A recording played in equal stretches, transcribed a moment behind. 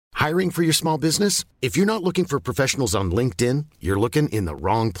Hiring for your small business? If you're not looking for professionals on LinkedIn, you're looking in the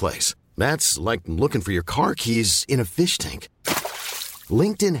wrong place. That's like looking for your car keys in a fish tank.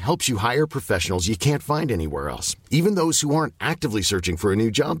 LinkedIn helps you hire professionals you can't find anywhere else, even those who aren't actively searching for a new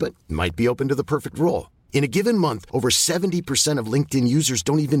job but might be open to the perfect role. In a given month, over 70% of LinkedIn users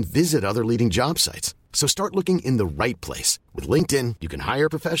don't even visit other leading job sites. So start looking in the right place. With LinkedIn, you can hire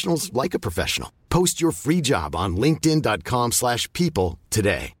professionals like a professional. Post your free job on linkedin.com/people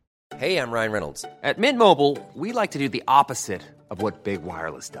today. Hey, I'm Ryan Reynolds. At Mint Mobile, we like to do the opposite of what Big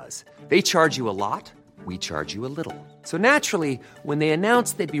Wireless does. They charge you a lot, we charge you a little. So naturally, when they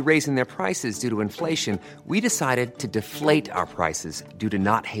announced they'd be raising their prices due to inflation, we decided to deflate our prices due to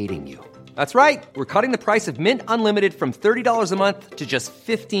not hating you. That's right. We're cutting the price of Mint Unlimited from $30 a month to just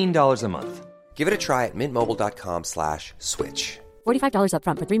 $15 a month. Give it a try at mintmobile.com/switch. $45 up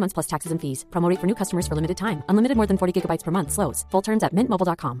front for 3 months plus taxes and fees. Promo rate for new customers for limited time. Unlimited more than 40 gigabytes per month. Slows full terms at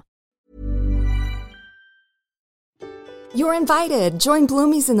mintmobile.com. You're invited. Join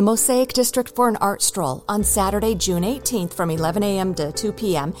Bloomies in the Mosaic District for an art stroll on Saturday, June 18th from 11 a.m. to 2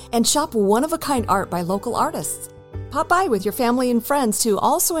 p.m. and shop one-of-a-kind art by local artists. Pop by with your family and friends to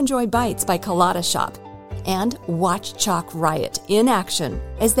also enjoy Bites by Colada Shop. And watch Chalk Riot in action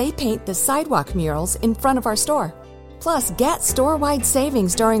as they paint the sidewalk murals in front of our store. Plus, get store-wide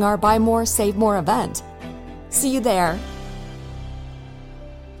savings during our Buy More, Save More event. See you there.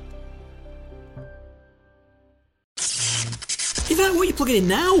 Is that what you're plugging in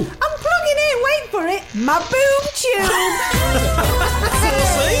now? I'm plugging in, wait for it, my boom tube.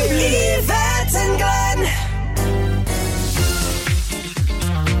 Yvette and Glenn.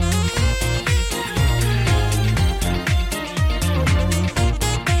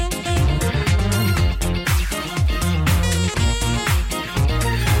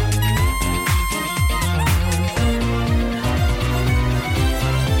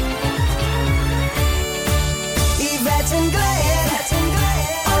 Yvette and Glenn,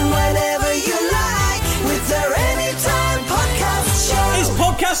 on whenever you like, with their Anytime podcast show. It's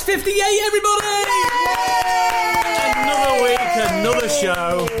podcast 58, everybody! Another week, another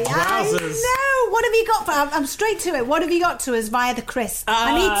show. Wowzers. No, what have you got for? I'm straight to it. What have you got to us via the crisp?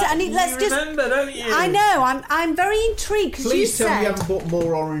 I need. Let's just remember, don't you? I know. I'm very intrigued because you Please tell me said. you haven't bought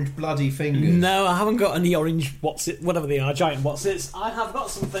more orange bloody fingers. No, I haven't got any orange whatever they are, giant whatsits. I have got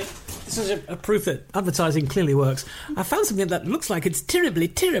something. This is a proof that advertising clearly works. I found something that looks like it's terribly,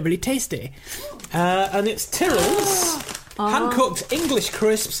 terribly tasty. And it's Tyrrell's hand-cooked English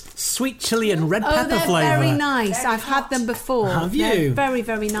crisps, sweet chilli and red pepper they're flavour. very nice. I've had them before. Have you? They're very,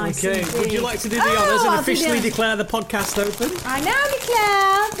 very nice. Okay, indeed. would you like to do the honours and I'll do officially the- declare the podcast open? I now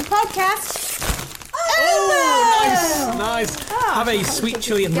declare the podcast. Oh, nice. Have a sweet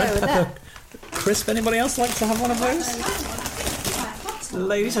chilli and Go red with pepper crisp. Anybody else like to have one of those?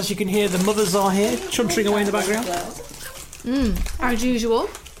 Ladies, as you can hear, the mothers are here, chuntering away in the background. As usual.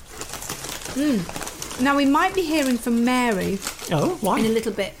 Now we might be hearing from Mary Oh, why? in a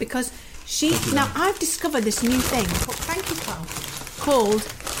little bit because now I've discovered this new thing. Thank you, Carl. Called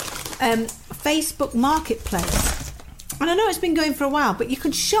Facebook Marketplace. And I know it's been going for a while, but you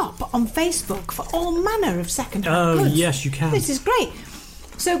can shop on Facebook for all manner of second-hand goods. Oh, yes, you can. This is great.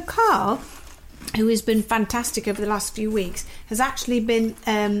 So Carl, who has been fantastic over the last few weeks, has actually been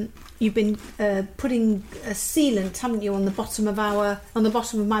you've been putting a sealant, haven't you, on the bottom of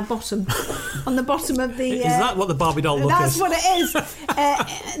my bottom, on the bottom of the. Is that what the Barbie doll look That's is? what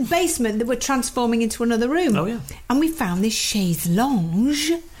it is. Basement that we're transforming into another room. Oh, yeah. And we found this chaise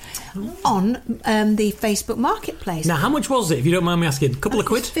lounge on the Facebook Marketplace. Now, how much was it, if you don't mind me asking? A couple of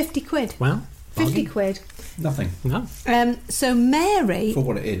quid? 50 quid. Wow. 50 quid. Nothing. No. So Mary For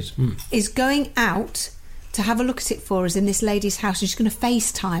what it is. is going out to have a look at it for us in this lady's house. And she's going to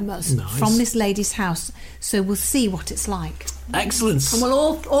FaceTime us Nice. from this lady's house. So we'll see what it's like. Excellent. And we'll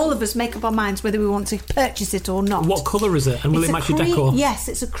all of us make up our minds whether we want to purchase it or not. What colour is it? And will It's it a match your cream- decor? Yes,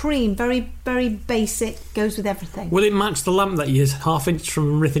 it's a cream. Very, very basic. Goes with everything. Will it match the lamp that you use half-inch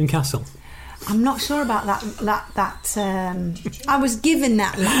from Ruthin Castle? I'm not sure about that. I was given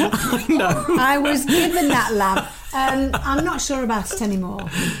that lamp. I know. I was given that lamp. I'm not sure about it anymore.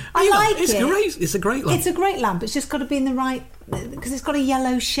 I like it's it. Great. It's a great lamp. It's a great lamp. It's just got to be in the right, because it's got a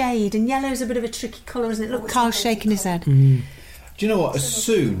yellow shade, and yellow's a bit of a tricky colour, isn't it? Look, Carl's shaking his head. Do you know what? As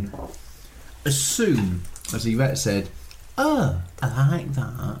soon as Yvette said, "Oh, I like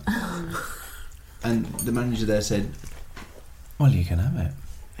that," and the manager there said, "Well, you can have it."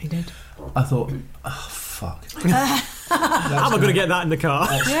 He did. I thought, "Oh fuck." How am I going to get that in the car?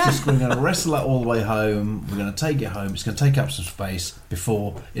 We're going to wrestle it all the way home. We're going to take it home. It's going to take up some space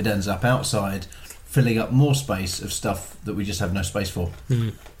before it ends up outside, filling up more space of stuff that we just have no space for.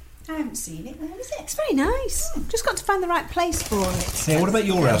 I haven't seen it. Where is it? It's very nice. Just got to find the right place for it. Yeah, what about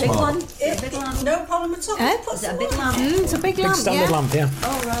your house, Big Mark? one. A big lamp. No problem at all. Eh? Put Is it a some big water lamp? on it. It's a big Big lamp, standard yeah. lamp, yeah.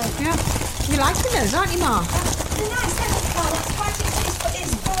 Oh, right. Yeah. You're liking those, aren't you, Mark? They're nice, aren't they, Carl? That's quite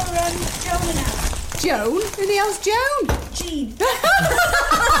it's for Joan and Anna. Joan? Who the hell's Joan? Jean.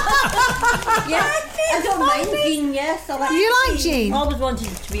 Yeah, I don't mind Jean, yes. I like You like Jean? I always wanted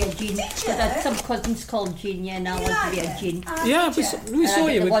to be a Jean. you? Because I had some cousins called Jean, yeah, and I wanted to be a Jean. Yeah, we And saw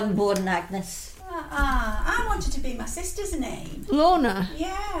I you. got the with- one born Agnes. I wanted to be my sister's name. Lorna.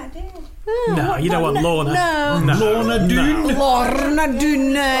 Yeah, I did. No, you don't want Lorna. No. Lorna Doone. Lorna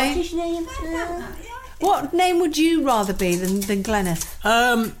Doone. What's his name? What name would you rather be than Glenneth?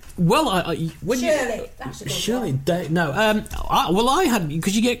 Well, when Shirley. That's a good Shirley, one. no. I had,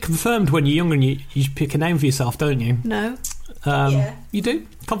 because you get confirmed when you're younger and you pick a name for yourself, don't you? No. Yeah. You do?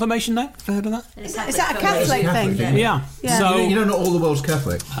 Confirmation name? Have you heard of that? Is that a Catholic Catholic, thing? Yeah. Yeah. So, You know, not all the world's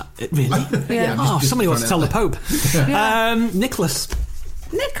Catholic. really? Yeah. Oh, just somebody wants to tell throwing the it Pope. Nicholas.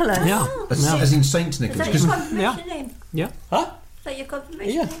 Nicholas. Yeah. As in Saint Is Nicholas. that your 'cause- confirmation name? Yeah. Huh? Is that your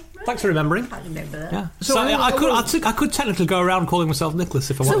confirmation Yeah. name? Thanks for remembering. I can't remember that. Yeah. So So, I- I could technically go around calling myself Nicholas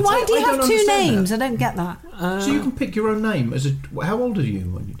if I So wanted why to. do you I have don't two understand names? that. I don't get that. So you can pick your own name as a. How old are you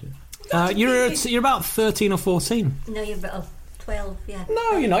when you do? You're about 13 or 14. No, you're about 12, yeah.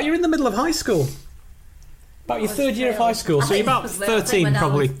 No, you're not. You're in the middle of high school. About your third year of high school, so you're about 13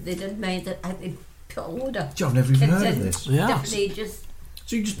 probably. They didn't mind that I put a load of Gee, I've never even kids heard of in this. Yeah. different ages.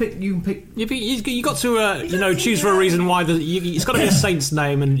 So you just pick. You can pick. You got to choose for a reason why it's got to be a saint's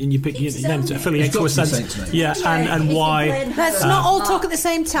name and you pick your name to affiliate It's to a got to be saint. saint's name. Yeah, and It's why. the Glen Let's Helen. not all talk at the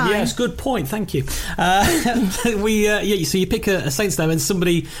same time. Yes, good point. Thank you. So you pick a saint's name and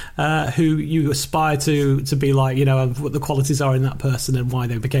somebody who you aspire to be like, and what the qualities are in that person and why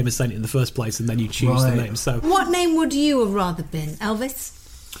they became a saint in the first place, and then you choose the Right. name. So What name would you have rather been? Elvis?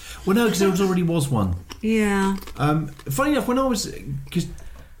 Well, no, because there already was one. Yeah. Funny enough, when I was, because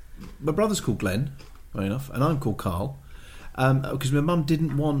my brother's called Glenn, funny enough, and I'm called Carl, because my mum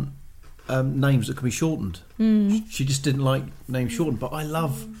didn't want names that could be shortened. She just didn't like names shortened. But I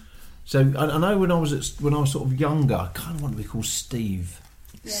love. So I know when I was sort of younger, I kind of wanted to be called Steve.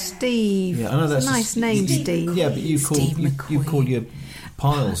 Steve. Yeah, I know that's a nice name, Steve. Yeah, but you call Steve you McCoy. call your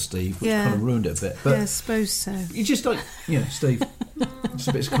pile Steve, which Yeah. kind of ruined it a bit. But Yeah, I suppose so. you just like Steve. It's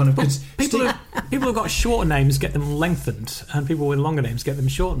a bit kind of cause people who've got shorter names get them lengthened, and people with longer names get them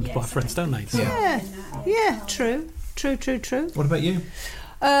shortened by friends, don't they? So- Yeah, true. True. What about you?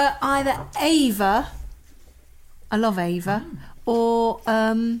 Either Ava, I love Ava, or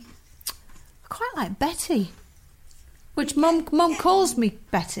I quite like Betty, which Mum calls me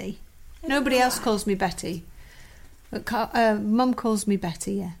Betty. Nobody else calls me Betty. But Mum calls me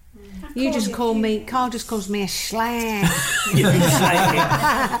Betty, yeah. You just call me, Carl just calls me a schlag.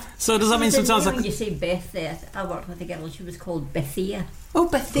 So does that mean sometimes When you say Beth there, I worked with a girl, she was called Bethia. Oh,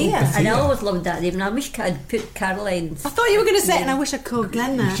 Bethia. And I always loved that name, and I wish I'd put Caroline's. I thought you were going to say it, and I wish I called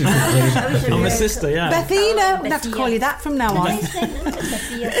Glenn that. I'm a sister, yeah. Bethina, we'll have to call you that from now on.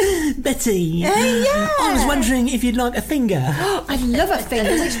 Bethia. Betty. Yeah. I was wondering if you'd like a finger. I love a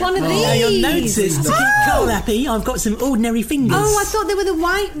finger. Which one of these? Now you'll notice to keep Carl happy, I've got some ordinary fingers. Oh, I thought they were the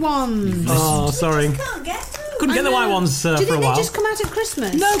white ones. Oh, sorry. Can't get them. Couldn't get the white ones Do you for a think they while. just come out at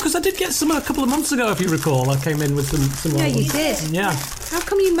Christmas? No, because I did get some a couple of months ago, if you recall. I came in with some Yeah, white you ones. did. Yeah. How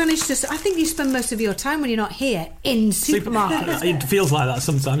come you managed to... I think you spend most of your time when you're not here in supermarkets. It feels like that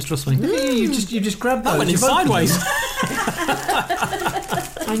sometimes, trust me. You just grabbed That those. went in You've opened sideways.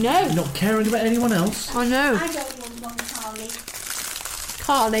 I know. them, Not caring about anyone else. I know. I don't want one, Carly.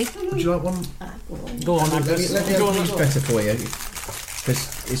 Carly. Would you like one? Go on, Let me Nicholas. have these better for you,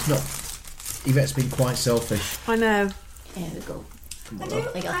 because it's not. Yvette's been quite selfish. I know. There we go. I do I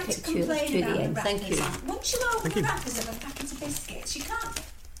like got to picked two complain to the about end. the Thank wrappers. you. Once you open the wrappers of a packet of biscuits, you can't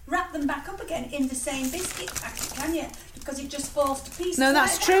wrap them back up again in the same biscuit packet, can you? Because it just falls to pieces. No,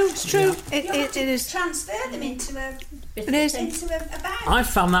 that's like true. that. It's true. You have It to is. transfer them into a It is. bag. I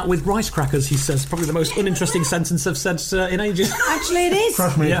found that with rice crackers, he says. Probably the most uninteresting sentence I've said in ages. Actually, it is.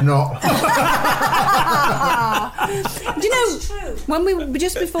 Trust me, Yeah. it's not. Do you know, That's true. when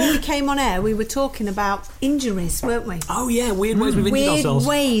just before we came on air, we were talking about injuries, weren't we? Oh, yeah, weird ways we've injured Weird ourselves.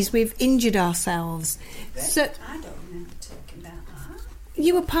 ways we've injured ourselves. So, I don't remember talking about that.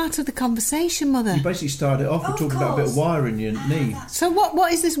 you were part of the conversation, Mother. You basically started off with Of talking about a bit of course. wire in your knee. So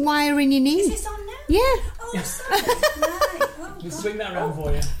what is this wire in your knee? Is this on now? Yeah. Oh, sorry. Right. Oh, Just God. swing that round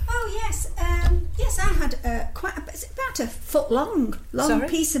for you. Oh yes, yes. I had it's about a foot long Sorry?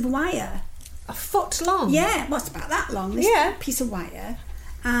 piece of wire. A foot long? Yeah, well, it's about that long. This Yeah. piece of wire,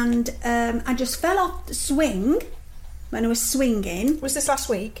 and I just fell off the swing when I was swinging. Was this last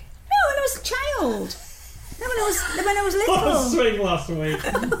week? I was a child. No, when I was little. Swing last week.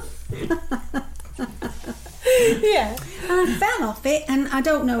 Yeah. And I fell off it, and I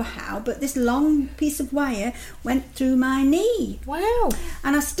don't know how, but this long piece of wire went through my knee. Wow.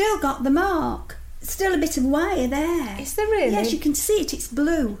 And I still got the mark. Still a bit of wire there. Is there really? Yes, you can see it. It's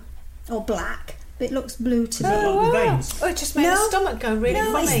blue or black, but it looks blue to me. Oh, wow. the veins? Oh, it just made No. the stomach go really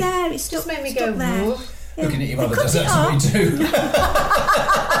No, funny. it's there. It's stuck, Just made me stuck go, there. "Whoa." Yeah. Looking at your They mother cut does it that to me too.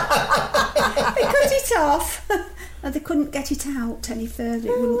 They cut it off. And they couldn't get it out any further.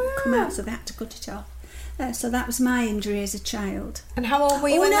 It wouldn't come out, so they had to cut it off. So that was my injury as a child. And how old were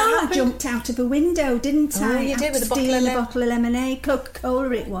you Oh when that no, I happened? jumped out of a window, didn't Oh, I? you did, with a bottle of Stealing a lem- bottle of lemonade, Coca-Cola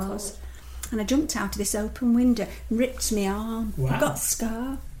it was. And I jumped out of this open window, ripped my arm. Wow. I got a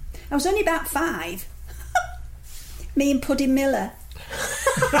scar. I was only about 5. Me and Pudding Miller.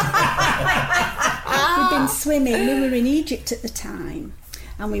 We'd been swimming. We were in Egypt at the time.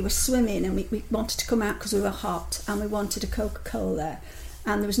 And we were swimming, and we wanted to come out because we were hot, and we wanted a Coca-Cola.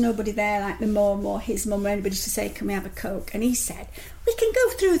 And there was nobody there, like my mum or his mum or anybody to say, can we have a Coke? And he said, we can go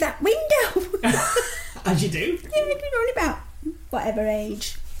through that window. As you do. Yeah, we were only about whatever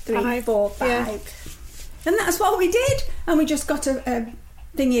age, 3, 5, 4, 5. yeah. And that's what we did. And we just got a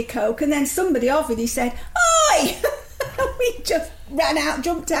thingy of Coke, and then somebody offered, he said, oi! And we just ran out,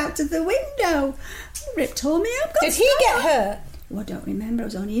 jumped out to the window, ripped all me up. got Did he get scar. hurt? Well, I don't remember. I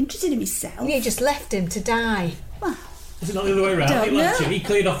was only interested in myself. You just left him to die. Well, Is it not the other way around? Don't He left know. you, he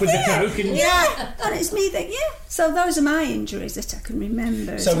cleared off with the Coke and... yeah, and it's me that, yeah. So those are my injuries that I can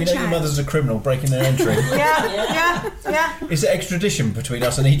remember. So as we a know your child. mother's a criminal breaking their entry. Yeah. Is there extradition between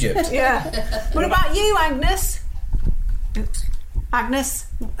us and Egypt? Yeah. What about you, Agnes? Oops. Agnes.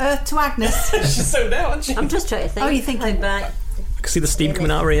 Earth to Agnes. She's so down, aren't she? I'm just trying to think. Oh, you think- How back? I can see the steam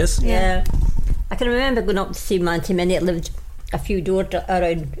coming out of her ears. Yeah. I can remember going up to see my Auntie Minnie. It lived a few doors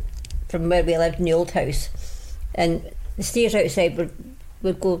around from where we lived in the old house. And the stairs outside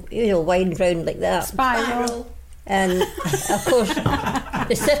would go, wind round like that. Spiral. And of course,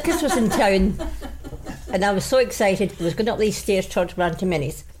 the circus was in town. And I was so excited. I was going up these stairs towards my Auntie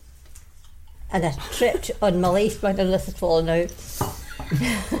Minnie's. And I tripped on my laceband, and this is falling out.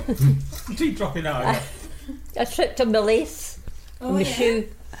 Keep dropping out. I tripped on my lace, on my shoe,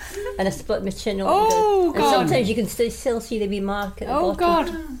 and I split my chin open. Oh, And God. sometimes you can still see the wee mark at the Oh,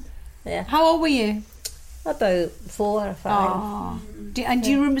 bottom. God. Yeah. How old were you? About 4 or 5. Oh. Do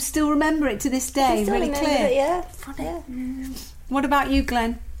you still remember it to this day? Still Really remember clear? it, yeah. Yeah. What about you,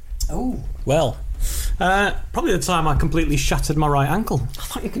 Glenn? Oh, Well, probably the time I completely shattered my right ankle. I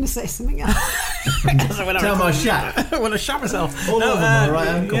thought you were going to say something else. tell my shat. When I shot myself. All over my right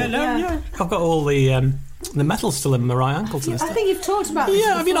ankle. Yeah. I've got all the metal still in my right ankle to this I day. think you've talked about this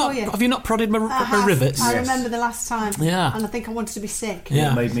Yeah, have before. you not prodded my have. rivets? I Yes. remember the last time. Yeah. And I think I wanted to be sick.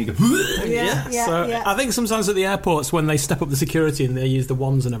 Yeah. It made me go. Yeah, So yeah. I think sometimes at the airports when they step up the security and they use the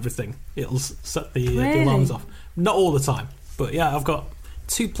wands and everything, it'll set the Really? alarms off. Not all the time, but yeah, I've got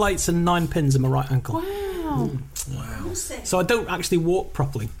 2 plates and 9 pins in my right ankle. Wow. So I don't actually walk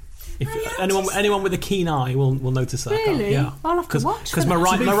properly. If anyone with a keen eye will notice that. I can't- Really? Yeah. I'll have to watch Because for my that.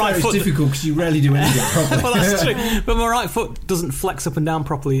 right To be fair, foot. it's difficult because you rarely do anything properly. Well, that's true. But my right foot doesn't flex up and down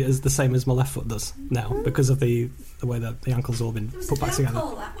properly as the same as my left foot does now because of the way that the ankle's all been There was put a back film together.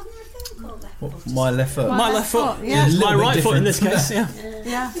 called that, wasn't there a film called that? What, my left foot. My left foot, yeah. is A my little bit right foot in this different. case.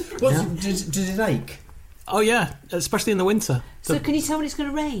 Yeah. Yeah. Did it ache? Oh yeah, especially in the winter. So can you tell when it's going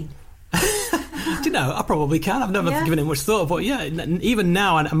to rain? Do you know? I probably can. I've never Yeah. given it much thought, but yeah, even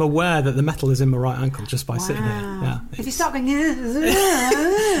now I'm aware that the metal is in my right ankle just by sitting here. Yeah. If you start going,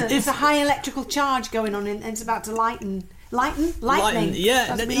 it's a high electrical charge going on, and it's about to lightning. Yeah,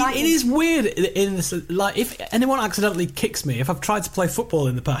 That's it lightning. is weird. In this, like, if anyone accidentally kicks me, if I've tried to play football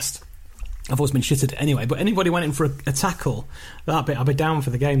in the past, I've always been shitted anyway. But anybody went in for a tackle, that bit, I'll be down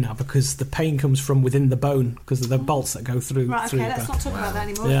for the game now because the pain comes from within the bone because of the bolts that go through. Right, through okay, your let's bone. not talk about that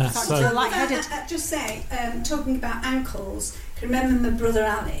anymore. Yeah, Start so- to feel lightheaded. Just say, talking about ankles, I can remember my brother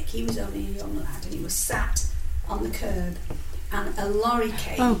Alec, he was only a young lad and he was sat on the curb and a lorry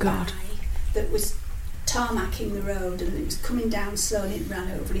came Oh, God. by that was tarmacking the road and it was coming down slow and it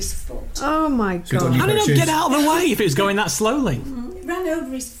ran over his foot. Oh my So you got god! new How did pair he of not shoes. get out of the way if it was going that slowly? It ran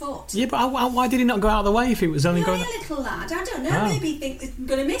over his foot. Yeah, but why did he not go out of the way if it was only No, going? a little lad, I don't know, Oh. maybe he thinks they're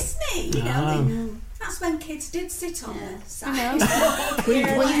going to miss me, you know. Oh. That's when kids did sit on the side. We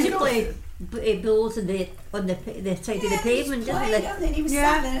used to play balls on the side of the pavement, didn't Played, we? don't they? And he was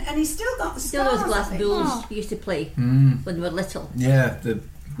Yeah. sat there and he's still got the Still scars those glass of it. balls we used to play Mm. when we were little. Yeah, the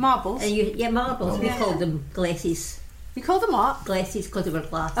Marbles. And marbles. We Yeah. called them glasses. You call them what? Glasses because they were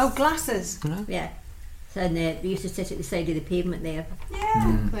glass. Oh, glasses. Yeah. And we used to sit at the side of the pavement there.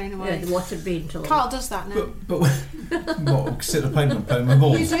 Playing away. The water being to Carl does that now. But what? Sit at the pavement playing with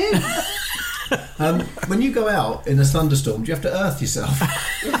balls? You do. When you go out in a thunderstorm, do you have to earth yourself?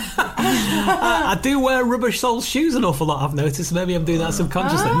 I do wear rubber-soled shoes an awful lot, I've noticed. Maybe I'm doing that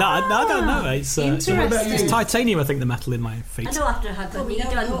subconsciously. No, I don't know. It's titanium, I think, the metal in my feet. I know after I had the knee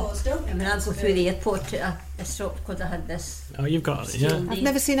done, don't we? and when I go through the airport, I stopped because I had this. Oh, you've got it, yeah. I've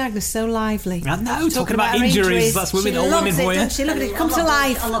never seen Agnes so lively. I know, talking about injuries. That's women, all women for you. Doesn't she? Look at it, come to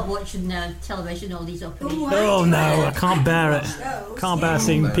life. I love watching television, all these operations. Oh no, I can't bear it. Can't bear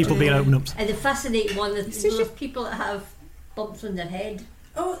seeing people being opened up. And the fascinating one is those people that have bumps on their head.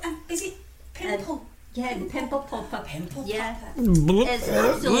 Oh, is it pimple? Yeah, the pimple pop-up. Pimple yeah. pop-up. It's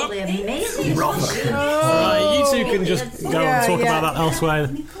absolutely amazing. Right, you two can just go and talk about that elsewhere.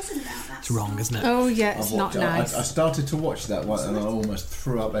 It's wrong, isn't it? Oh yeah, it's not nice. I started to watch that one and I almost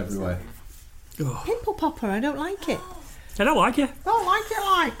threw up everywhere. Pimple popper, I don't like it. I don't like it. Don't like it,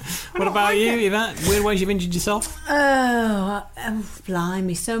 like. What about you, Yvette? Weird ways you've injured yourself? Oh,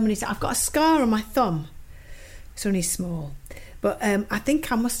 blimey, so many times. I've got a scar on my thumb. It's only small. But I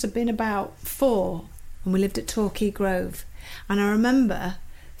think I must have been about 4 when we lived at Torquay Grove. And I remember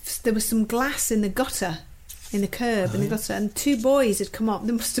there was some glass in the gutter, in the curb, in the gutter, and 2 boys had come up.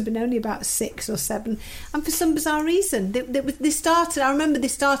 They must have been only about 6 or 7. And for some bizarre reason, they started, I remember they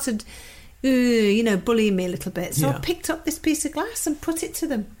started, bullying me a little bit. So I picked up this piece of glass and put it to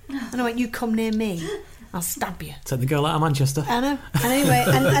them. And I went, you come near me, I'll stab you. Take the girl out of Manchester. I know. And anyway,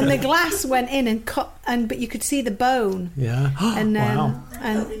 and the glass went in and cut, but you could see the bone. Yeah. And wow.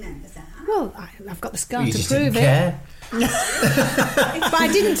 I don't remember that. Well, I've got the scar You to just prove didn't care. But I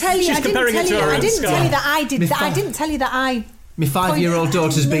didn't tell you. She's I didn't comparing tell it to you. her I own didn't scar. tell you that I did. I didn't tell you that I. My 5-year-old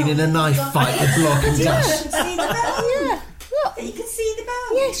daughter's been in a knife fight with block and You gas. could see the bone. Yeah. Look. You could see the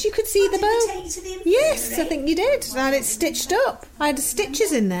bone. Yes, you could see the Did you bone. take it to the infirmary? Yes, I think you did. I had it stitched up. I had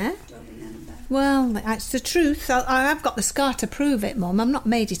stitches in there. Don't remember. Well, that's the truth. I've got the scar to prove it, Mum. I've not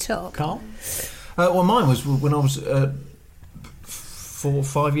made it up. Carl? Well, mine was when I was 4 or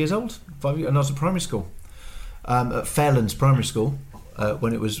 5 years old. 5 years, and I was at primary school. At Fairlands Primary School,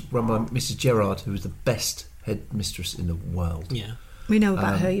 when it was run by Mrs. Gerard, who was the best headmistress in the world. Yeah. We know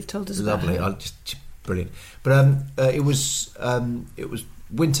about her. You've told us Lovely, about her. brilliant. But it was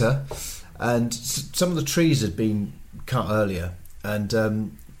winter, and some of the trees had been cut earlier, and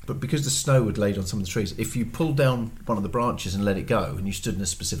but because the snow had laid on some of the trees, if you pulled down one of the branches and let it go, and you stood in a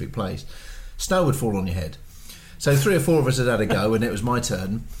specific place, snow would fall on your head. So 3 or 4 of us had a go, and it was my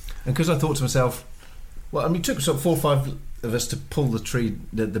turn. And because I thought to myself, well, I mean, it took sort of 4 or 5 of us to pull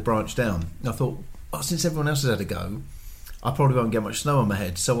the branch down. And I thought, since everyone else has had a go, I probably won't get much snow on my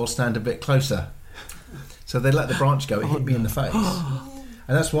head, so I'll stand a bit closer. So they let the branch go. It hit me in the face, and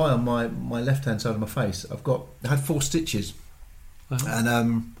that's why on my left-hand side of my face, I had 4 stitches. Wow.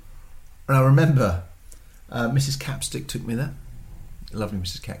 And I remember Mrs. Capstick took me there. Lovely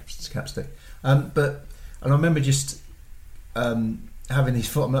Mrs. Capstick. And I remember just having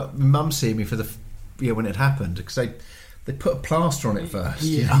these. My mum seeing me for the when it happened, because they put a plaster on it first.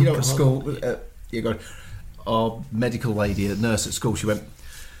 Yeah. You know, at school, our medical lady, a nurse at school, she went,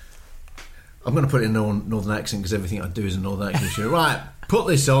 I'm going to put it in a northern accent because everything I do is a northern accent. She went, right, put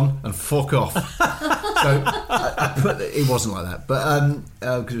this on and fuck off. So it wasn't like that, but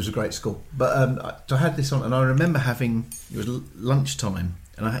because it was a great school. But I had this on, and I remember it was lunchtime,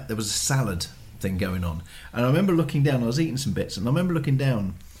 and there was a salad thing going on, and I remember looking down. I was eating some bits, and I remember looking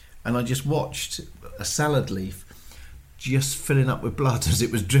down, and I just watched a salad leaf just filling up with blood as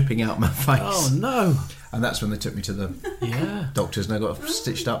it was dripping out my face. Oh no! And that's when they took me to the doctors, and I got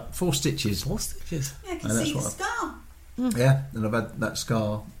stitched up. 4 stitches. 4 stitches. Yeah, I can see the scar. Yeah, and I've had that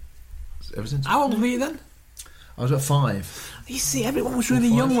scar ever since. How old were you then? I was about 5. You see, everyone was really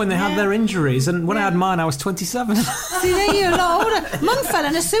young when they had their injuries, and when I had mine, I was 27. See, there you're a lot older. Mum fell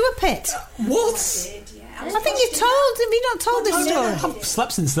in a sewer pit. What? I think you've told. Have you not told this story? I've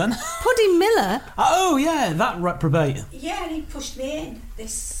slept since then. Pudding Miller. Oh yeah, that reprobate. Yeah, and he pushed me in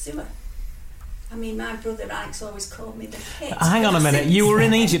this sewer. I mean, my brother Ike's always called me the pit. Hang on a minute, you were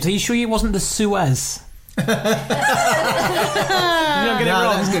in Egypt. Are you sure it wasn't the Suez? You don't get it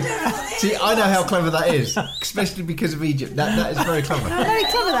wrong. That's good. See, I know how clever that is, especially because of Egypt. That is very clever. Very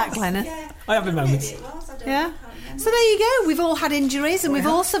clever, that, Glenna. Yeah. I have been moments. Maybe it was, I don't Yeah. know. So there you go. We've all had injuries, and we've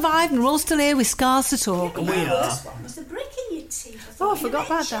all survived, and we're all still here with scars to talk. The worst one was the brick in your teeth. Oh, I forgot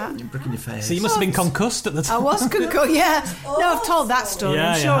about that. Brick in your face. So you must have been concussed at the I time. was concussed. Yeah. No, I've told that story. Yeah,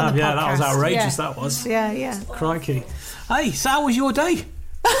 I'm sure you on have. the Yeah, that was podcast. outrageous. Yeah. That was. Yeah. Crikey. Hey, so how was your day?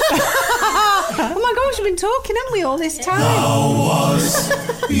 Oh my gosh, we've been talking, haven't we, all this time? How was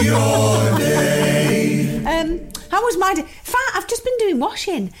your day? That was my day. In fact, I've just been doing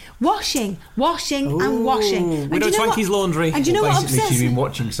washing, and washing. We know Twanky's laundry. And do you know what Basically, upsets she's me? been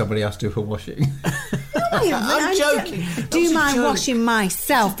watching somebody else do her washing. I'm joking. Do my washing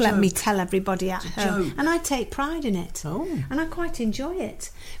myself, let me tell everybody at home. joke. And I take pride in it. Oh. And I quite enjoy it.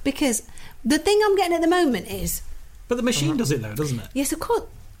 Because the thing I'm getting at the moment is... But the machine does it though, doesn't it? Yes, of course.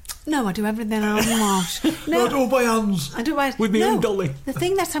 No, I do everything I wash. No, I do all by hands. I do by... With me own dolly. The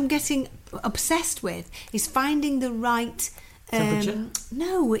thing that I'm getting obsessed with is finding the right... Temperature?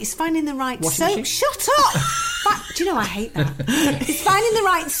 No, it's finding the right Washing soap. machine? Shut up! Do you know I hate that? It's finding the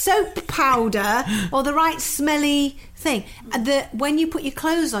right soap powder or the right smelly thing. And when you put your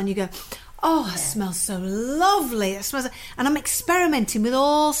clothes on, you go, oh, it smells so lovely. It smells, and I'm experimenting with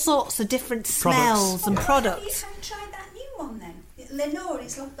all sorts of different smells and products. You haven't tried that new one then? Lenore,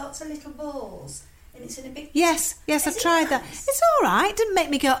 it's lots of little balls. And it's in a big... Yes, I've tried that. It's all right. It didn't make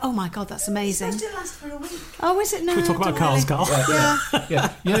me go, oh my God, that's amazing. It's supposed to last for a week. Oh, is it? No, Should we talk about cars, Carl?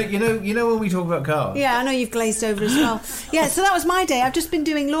 Yeah. You know when we talk about cars. Yeah, I know you've glazed over as well. Yeah, so that was my day. I've just been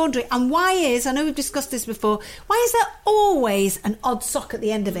doing laundry. And I know we've discussed this before, why is there always an odd sock at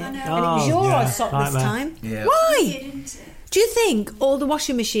the end of it? I know. And it was your odd sock right this there. time. Yeah. Why? Didn't it? Do you think all the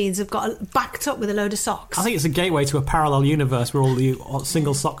washing machines have got backed up with a load of socks? I think it's a gateway to a parallel universe where all the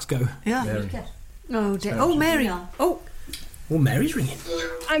single socks go. Yeah. Very. Oh, dear. Oh, Mary. Oh, Mary's ringing.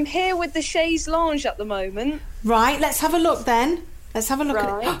 I'm here with the Chaise Lounge at the moment. right. Let's have a look then. Let's have a look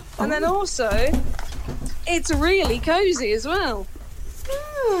Right. at it. And then also, it's really cosy as well.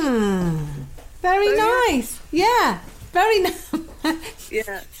 Very So, yeah. nice. Yeah. Very nice.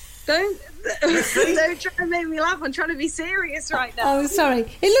 Yeah. Don't try and make me laugh. I'm trying to be serious right now. Oh, sorry.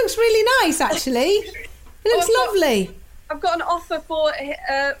 It looks really nice, actually. It looks lovely. I've got an offer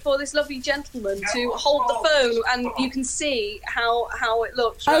for this lovely gentleman to hold the phone, and you can see how it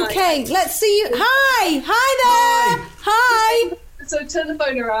looks. Right? Okay, let's see you. Hi there. Hi. So turn the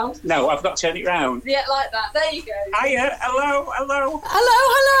phone around. No, I've got to turn it round. Yeah, like that. There you go. Hiya, hello.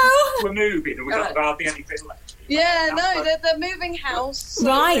 Hello. We're moving and we've got hardly anything left. Yeah, no, they're moving house. So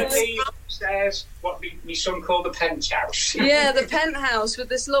Right. Upstairs, what my son called the penthouse. Yeah, the penthouse with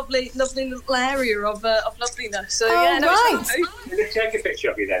this lovely little area of loveliness. So Oh, yeah, no, right. it's nice. Did they take a picture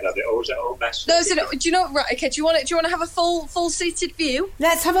of you then, or is it all best? No, so do you know? Right, okay. Do you want to have a full seated view?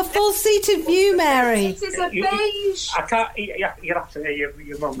 Let's have a full seated view, Mary. This is a beige. I can't. You'll have to hear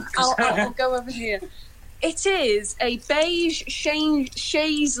your mum. I'll go over here. It is a beige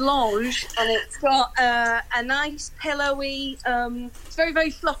chaise lounge, and it's got a nice pillowy. It's very, very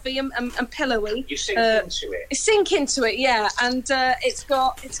fluffy and pillowy. You sink into it. Sink into it, yeah. And it's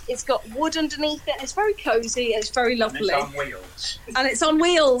got wood underneath it. It's very cosy. It's very lovely. And it's on wheels. And it's on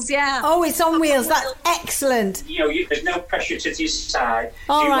wheels, yeah. Oh, it's on wheels. That's excellent. There's no pressure to decide.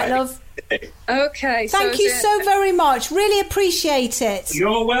 All right, love. Okay. Thank you so very much. Really appreciate it.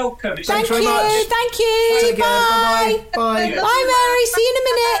 You're welcome. Thank you. Thank you. Take care. Bye. Bye. Bye, Mary. See you in a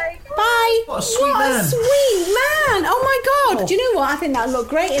minute. Bye. What a sweet man. Sweet man. Oh my God. Do you know what? I think that'd look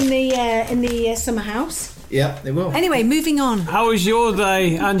great in the summer house. Yeah, they will. Anyway, moving on. How was your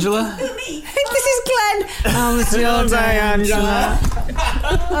day, Angela? This is Glenn. How was your day, Angela?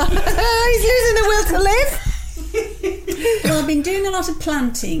 He's losing the will to live. Well, I've been doing a lot of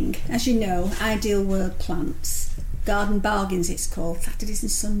planting. As you know, Ideal World Plants. Garden Bargains it's called. Saturdays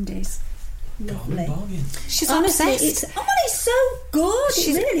and Sundays. Lovely. She's Honestly, obsessed. it's so good.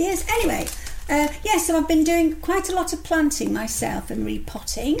 It really is. Anyway, so I've been doing quite a lot of planting myself and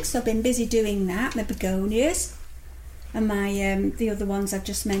repotting. So I've been busy doing that. My begonias and my the other ones I've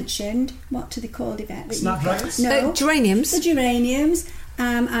just mentioned. What do they call it? Snapdragons? No, Geraniums. the geraniums.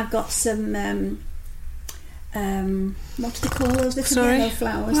 I've got some. What do they call those little yellow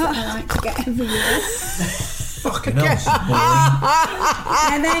flowers that I like to get every year? Fucking hell.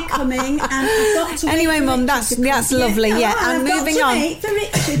 And they're coming, and I've got to Anyway, wait for Mum, Richard that's to come. lovely. Yeah, and and I've moving got on. to wait for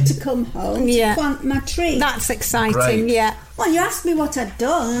Richard to come home Yeah. to plant my tree. That's exciting. Great. Yeah. Well, you asked me what I'd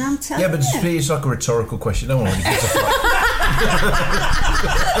done, and I'm telling Yeah, but you. it's like a rhetorical question. No one really gives a fuck.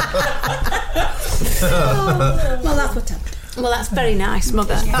 Well, that's what I've done. Well, that's very nice,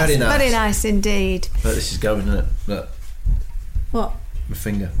 Mother. That's Very nice. Very nice indeed. Look, this is going, isn't it? Look, What? my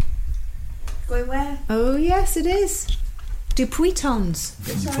finger. Going where? Oh, yes, it is. Du Puitons.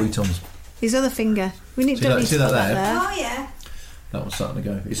 Getting your tweetons. His other finger. We need See to that- see that put there? there. Oh, yeah. That one's starting to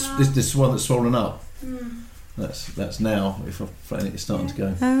go. It's this one that's swollen up. That's now. If I'm flattening it, it's starting to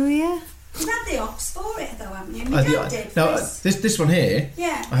go. Oh, yeah. You've had the ops for it, though, haven't you? I My had dad did. this one here.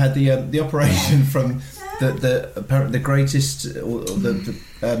 Yeah. I had the operation from the apparently the greatest or the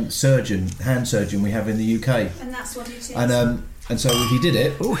hand surgeon we have in the UK, And that's what it is. and so he did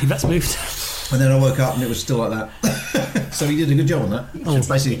it. Oh, that's moved. And then I woke up and it was still like that. So he did a good job on that. So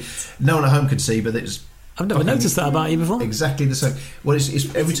basically, no one at home could see, but it's... I've never noticed that about you before. Exactly the same. Well,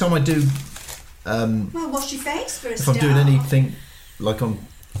 it's every time I do... well, wash your face for a If start. I'm doing anything, like on...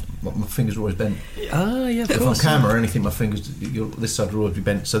 My fingers are always bent. Oh, yeah, of If course. on camera or anything, my fingers... This side will always be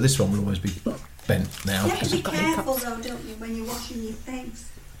bent. So this one will always be bent now. You have to be careful, though, don't you, when you're washing your face?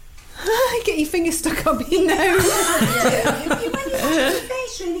 Get your finger stuck up your nose. When you wash your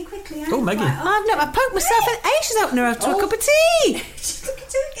face really quickly. Oh, Maggie. I've poked myself in Aisha's opener up to a cup of tea. Look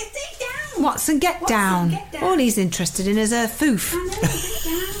at it, get down. Watson, get down. All he's interested in is a foof. I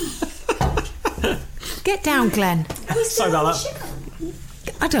know, Get down, Glenn. Sorry about that.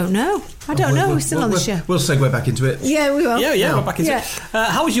 I don't know. We're still on the show. We'll segue back into it. Yeah, we will. Yeah, we're back into it.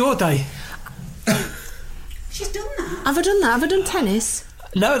 How was your day? She's done that. Have I done that? Have I done tennis?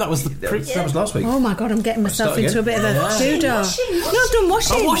 No, that was the... That was last week. Oh my God, I'm getting myself Start into a bit of a doodah. Washing. No, I've done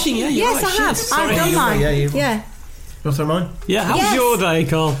washing. Oh, washing, yeah, you're Yes, right, I have. shit, sorry. I've done mine. Yeah, you- Yeah. You want to throw mine? Yeah, how was Yes. your day,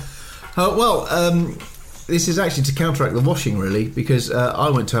 Carl? This is actually to counteract the washing, really, because I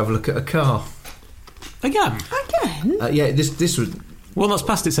went to have a look at a car. Again? Yeah, this was... Well, that's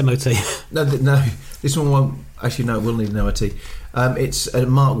past its MOT. No, this one won't... Actually, no, it will need an MOT. It's a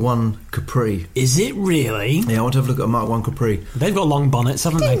Mark 1 Capri. Is it really? Yeah, I want to have a look at a Mark 1 Capri. They've got long bonnets,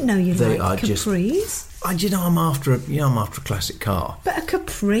 haven't I they? didn't know you They liked are just- Capris. I'm after a classic car. But a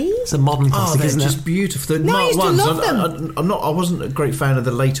Capri? It's a modern classic, they're isn't just it? beautiful. The No, I Mark used to 1s, love I wasn't a great fan of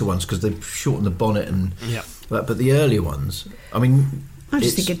the later ones because they shortened the bonnet and... Yeah. But the earlier ones, I mean... I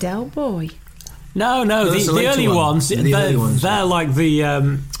just it's- think a Del Boy. No, that's the the later early one. ones, The early ones, they're yeah. like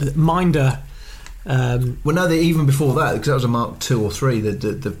the Minder. Well, no, even before that, because that was a Mark 2 or 3.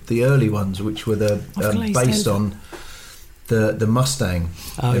 The early ones, which were based on the Mustang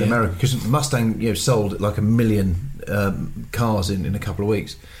in America, because the Mustang sold like 1 million cars in a couple of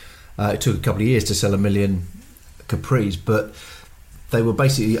weeks. It took a couple of years to sell 1 million Capris, but they were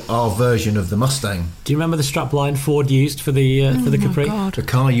basically our version of the Mustang. Do you remember the strapline Ford used for the Capri? God. The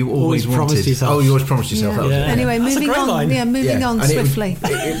car you always wanted. promised yourself. Oh, you always promised yourself. Yeah. That was it. Anyway, That's a moving great on. line. Yeah, moving on And it was-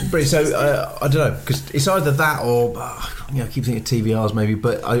 swiftly. So I don't know, because it's either that or I keep thinking of TVRs maybe.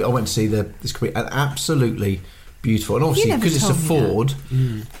 But I went to see this Capri, and absolutely beautiful. And obviously, never because it's a told me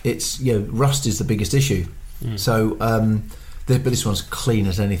Ford, it's rust is the biggest issue. So, but this one's clean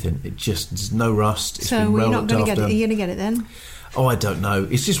as anything. There's no rust. It's So been you're well not looked going to get after. it. Are you going to get it then? Oh, I don't know.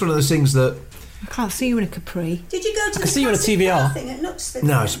 It's just one of those things that I can't see you in a Capri. Did you go to I the see you in a classic TVR. car thing at Knutsford?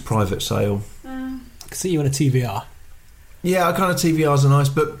 no, it's a private sale. I can see you in a TVR. Yeah, I kind of TVRs are nice,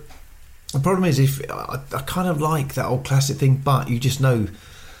 but the problem is if I kind of like that old classic thing, but you just know,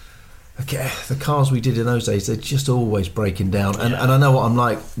 okay, the cars we did in those days, they're just always breaking down, and I know what I'm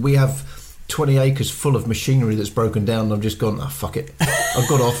like. We have 20 acres full of machinery that's broken down, and I've just gone, fuck it. I've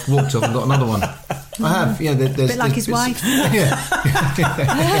got off, walked off, and got another one. I have, there's A bit like his wife. Yeah.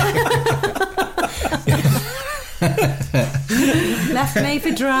 Left me for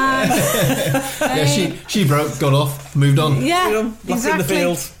dry. Yeah, she broke, got off, moved on. Yeah, Left in exactly. the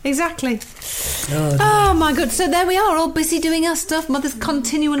field. Exactly. Oh my God! So there we are, all busy doing our stuff. Mother's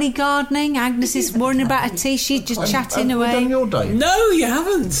continually gardening. Agnes is worrying about her tea. She's just chatting Have you away. done your day? No, you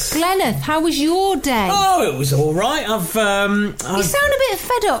haven't. Glenneth, how was your day? Oh, it was all right. You sound a bit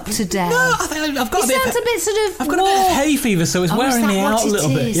fed up today. No, I think I've got You a bit. sound a bit sort of. I've got a bit of hay fever, so it's Oh, is wearing that me what out a it little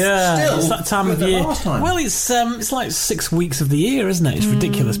bit. is? Yeah, Still? it's that time of But the year. last time? Well, it's like 6 weeks of the year, isn't it? It's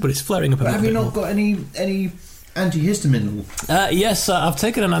ridiculous, but it's flaring up a But little have you bit not more. got any antihistamine? Yes, I've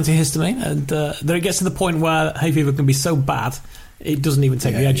taken an antihistamine, and then it gets to the point where hay fever can be so bad it doesn't even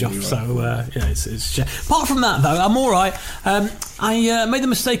take the edge off. you're So it's apart from that, though, I'm all right. I made the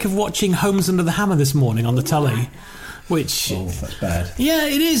mistake of watching Homes Under the Hammer this morning on the telly, which Oh, that's bad. yeah,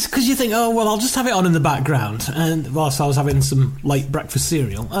 it is, because you think, oh well, I'll just have it on in the background, and whilst I was having some late breakfast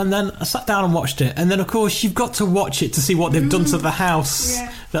cereal, and then I sat down and watched it, and then of course you've got to watch it to see what they've done to the house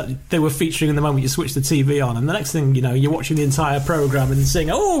that they were featuring in the moment you switch the TV on, and the next thing you know, you're watching the entire programme and saying,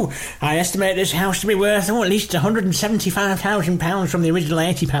 oh, I estimate this house to be worth at least £175,000 from the original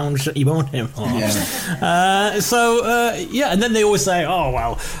 £80 that you bought it for. And then they always say, oh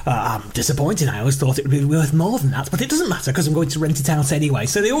well, I'm disappointed, I always thought it would be worth more than that, but it doesn't matter because I'm going to rent it out anyway.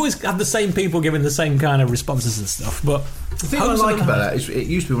 So they always have the same people giving the same kind of responses and stuff. But The thing I like about that is it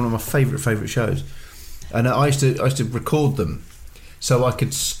used to be one of my favourite shows, and I used to record them so I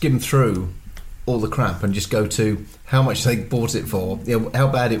could skim through all the crap and just go to how much they bought it for, how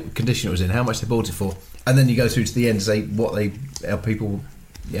bad condition it was in, how much they bought it for, and then you go through to the end and say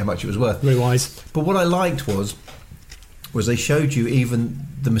how much it was worth. Very wise. But what I liked was they showed you even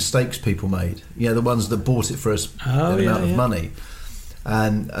the mistakes people made. The ones that bought it for us Oh, an amount yeah. of money.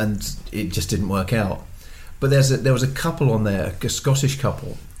 and it just didn't work out. But there was a couple on there, a Scottish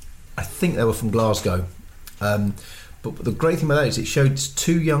couple. I think they were from Glasgow. But the great thing about that is it showed these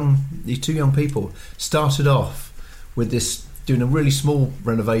two young people started off with this, doing a really small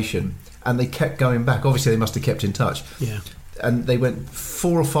renovation, and they kept going back. Obviously, they must have kept in touch. Yeah. And they went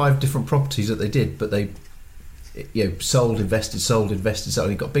 4 or 5 different properties that they did, but they, sold, invested, so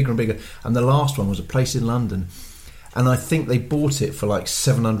it got bigger and bigger. And the last one was a place in London, and I think they bought it for like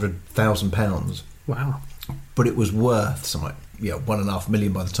 £700,000. Wow. But it was worth something like $1.5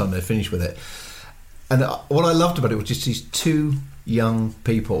 million by the time they finished with it. And what I loved about it was just these two young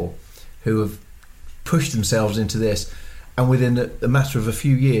people who have pushed themselves into this, and within a matter of a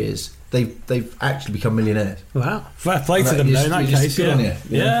few years, they've actually become millionaires. Wow, fair play to them. In that case,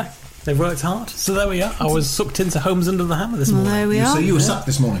 yeah, they've worked hard. So there we are. I was sucked into Homes Under the Hammer this morning. There we are. So you were sucked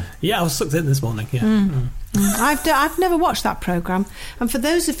this morning? Yeah, I was sucked in this morning. Yeah. I've never watched that programme, and for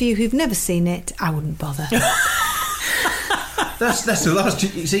those of you who've never seen it, I wouldn't bother. That's the last.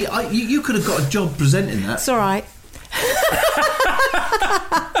 You see, you could have got a job presenting that. It's all right.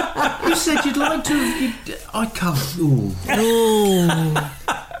 You said you'd like to. I can't. Ooh.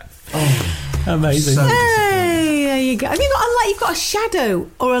 Amazing. So Hey, there you go. Have you've got a shadow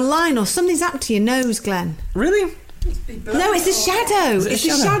or a line or something's happened to your nose, Glenn? Really? No, it's a shadow. It's a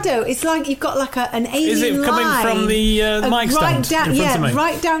shadow. It's like you've got like an alien. Is it coming line from the mic stand in front of me?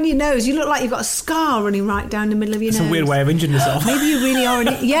 Right down your nose. You look like you've got a scar running right down the middle of your nose. It's a weird way of injuring yourself. Maybe you really are.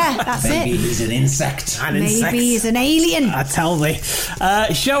 That's Maybe it. he's an insect. Maybe he's an alien. I tell thee.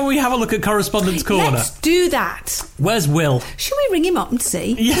 Shall we have a look at Correspondence Corner? Let's do that. Where's Will? Shall we ring him up and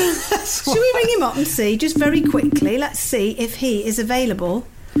see? Yes. Shall we ring him up and see, just very quickly? Let's see if he is available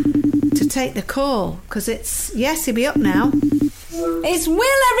to take the call, because he'll be up now. It's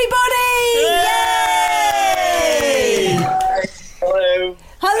Will, everybody! Yay! Hello.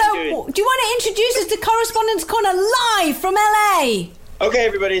 Hello. Do you want to introduce us to Correspondence Corner live from LA? Okay,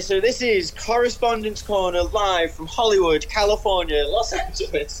 everybody. So this is Correspondence Corner live from Hollywood, California, Los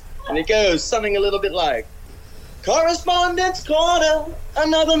Angeles, and it goes something a little bit like Correspondence Corner,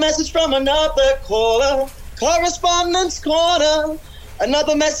 another message from another caller. Correspondence Corner.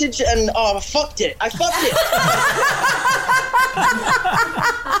 Another message, and I fucked it. I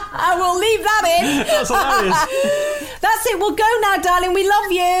will leave that in. That's hilarious. That's it. We'll go now, darling. We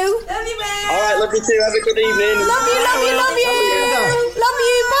love you. Love you, man. All right, love you too. Have a good evening. Love you.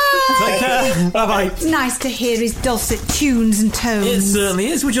 Bye. Take care. Bye-bye. It's nice to hear his dulcet tunes and tones. It certainly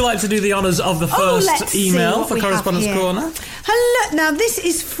is. Would you like to do the honours of the first email for Correspondence Corner? Hello. Now, this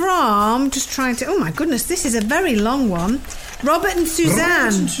is from... Just trying to... Oh, my goodness. This is a very long one. Robert and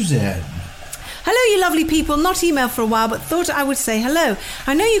Suzanne. Hello, you lovely people. Not emailed for a while, but thought I would say hello.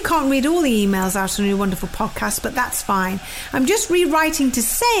 I know you can't read all the emails out on your wonderful podcast, but that's fine. I'm just rewriting to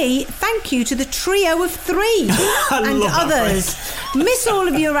say thank you to the trio of 3 and others. Miss all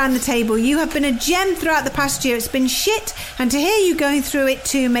of you around the table. You have been a gem throughout the past year. It's been shit, and to hear you going through it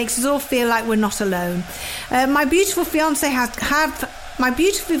too makes us all feel like we're not alone. My beautiful fiance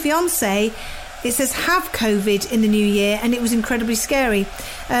it says have COVID in the new year, and it was incredibly scary.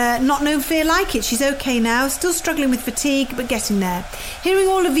 Not no fear like it. She's okay now, still struggling with fatigue, but getting there. Hearing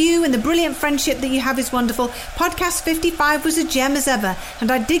all of you and the brilliant friendship that you have is wonderful. Podcast 55 was a gem as ever,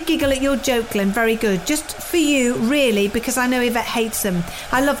 and I did giggle at your joke, Glenn. Very good. Just for you, really, because I know Yvette hates them.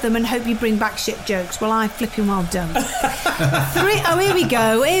 I love them and hope you bring back shit jokes. Well, I flipping well don't.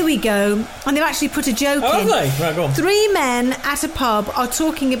 Here we go. And they've actually put a joke in. Have they? Right, go on. 3 men at a pub are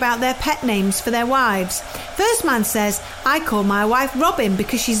talking about their pet names for their wives. First man says, I call my wife Robin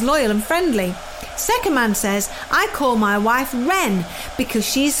because she's loyal and friendly. Second man says, I call my wife Wren because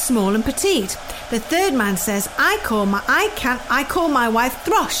she's small and petite. The third man says, I call my wife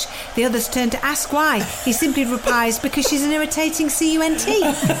Thrush. The others turn to ask why. He simply replies, because she's an irritating cunt.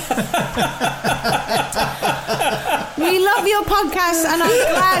 We love your podcast and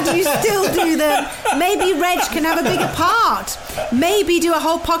I'm glad you still do them. Maybe Reg can have a bigger part. Maybe do a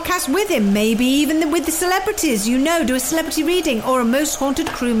whole podcast with him. Maybe even with the celebrities. Do a celebrity reading or a Most Haunted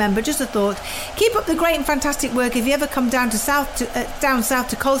crew member. Just a thought. Keep up the great and fantastic work. If you ever come down south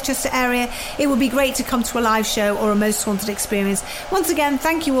to Colchester area, it would be great to come to a live show or a Most Haunted experience. Once again,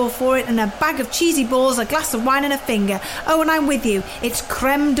 thank you all for it, and a bag of cheesy balls, a glass of wine and a finger. Oh, and I'm with you. It's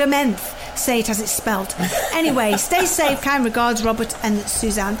creme de menthe. Say it as it's spelt. Anyway, stay safe. Kind regards, Robert and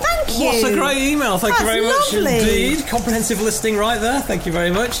Suzanne. Thank you. What a great email. Thank you very much indeed. Comprehensive listing right there. Thank you very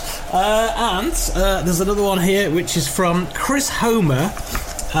much. And there's another one here which is from Chris Homer,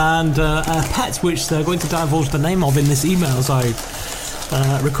 and a pet which they're going to divulge the name of in this email, so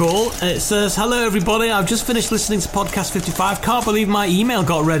recall. It says, hello everybody, I've just finished listening to podcast 55. Can't believe my email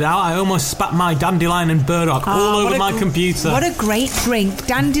got read out. I almost spat my dandelion and burdock all over my computer. What a great drink,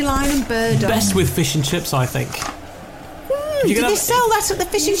 dandelion and burdock. Best with fish and chips, I think. Did they sell that at the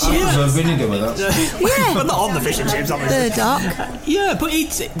fish and chips? I vinegar with that. Yeah. But not on the fish and chips, obviously. Burdock. Yeah, but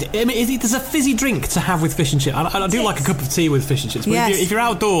there's a fizzy drink to have with fish and chips. I do like a cup of tea with fish and chips. But Yes. if you're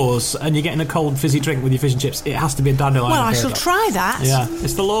outdoors and you're getting a cold fizzy drink with your fish and chips, it has to be a dandelion. Well, and I shall burdock. try that. Yeah,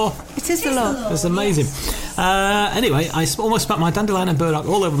 it's the law. It is the law. It's amazing. Anyway, I almost spat my dandelion and burdock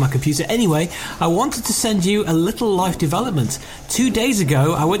all over my computer. Anyway, I wanted to send you a little life development. 2 days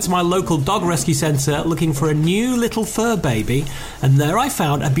ago, I went to my local dog rescue centre looking for a new little fur baby, and there I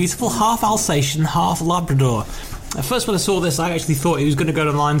found a beautiful half Alsatian, half Labrador. At first, when I saw this, I actually thought he was going to go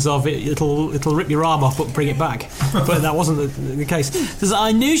to the lines of it'll rip your arm off but bring it back. But that wasn't the case. Because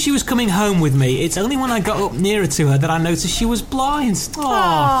I knew she was coming home with me. It's only when I got up nearer to her that I noticed she was blind.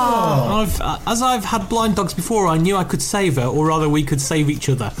 As I've had blind dogs before, I knew I could save her, or rather we could save each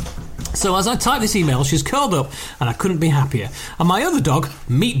other. So as I typed this email, she's curled up and I couldn't be happier. And my other dog,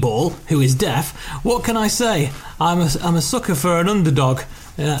 Meatball, who is deaf, what can I say? I'm a sucker for an underdog.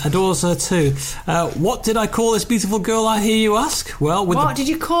 Adores her too. What did I call this beautiful girl, I hear you ask? Well, What did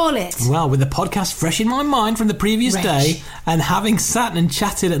you call it? Well, with the podcast fresh in my mind from the previous day, and having sat and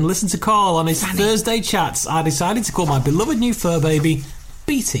chatted and listened to Carl on his Thursday chats, I decided to call my beloved new fur baby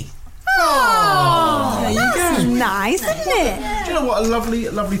Beatty. Oh, that's nice, isn't it? Do you know what a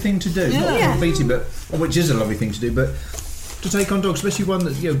lovely thing to do? Not beating, but which is a lovely thing to do, but to take on dogs, especially one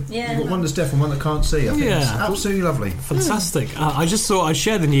that you've got one that's deaf and one that can't see. I think it's absolutely lovely. Fantastic. I just thought I'd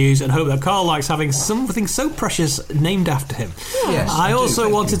share the news and hope that Carl likes having something so precious named after him. Yes, I also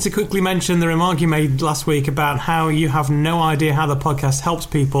wanted to quickly mention the remark you made last week about how you have no idea how the podcast helps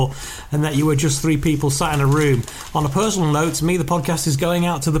people and that you were just 3 people sat in a room. On a personal note, to me the podcast is going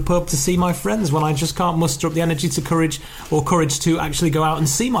out to the pub to see my friends when I just can't muster up the energy to courage to actually go out and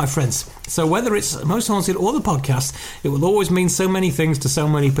see my friends. So whether it's Most Haunted or the podcast, it will always mean so many things to so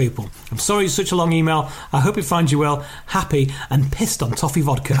many people. I'm sorry it's such a long email. I hope it finds you well, happy and pissed on toffee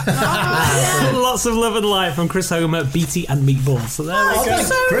vodka. Lots of love and light from Chris Homer, Beatty and Meatball. So there we go.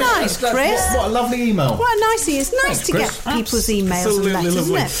 So nice, Chris. What a lovely email. What a nice thing. It's nice to get people's emails and letters,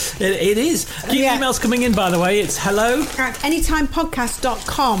 isn't it? It is. Keep emails coming in, by the way. It's hello at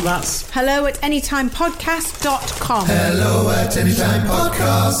anytimepodcast.com. That's hello at anytimepodcast.com. Hello at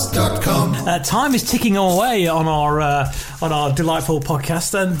anytimepodcast.com. Time is ticking away on our delightful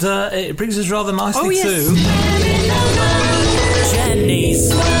podcast, and it brings us rather nicely to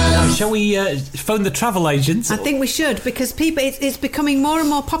Jenny's. Now, shall we phone the travel agent? I think we should, because people, it's becoming more and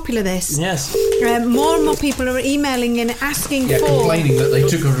more popular. This yes, more and more people are emailing and asking for complaining that they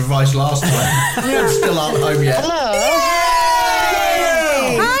took a advice last time. Still aren't home yet. Hello.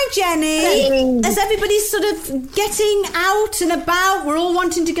 Hi, Jenny. As everybody's sort of getting out and about, we're all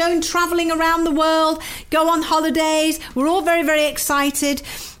wanting to go and travelling around the world, go on holidays. We're all very, very excited.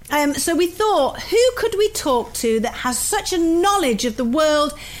 So we thought, who could we talk to that has such a knowledge of the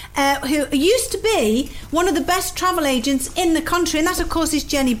world, who used to be one of the best travel agents in the country, and that, of course, is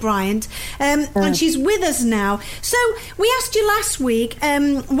Jenny Bryant, and she's with us now. So we asked you last week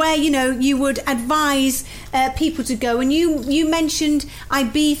where, you would advise people to go, and you mentioned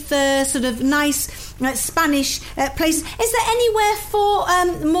Ibiza, sort of nice Spanish places. Is there anywhere for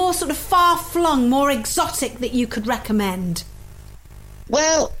more sort of far-flung, more exotic that you could recommend?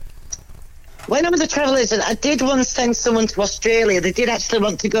 Well, when I was a travel agent, I did once send someone to Australia. They did actually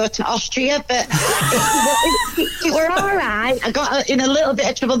want to go to Austria, but it were all right. I got in a little bit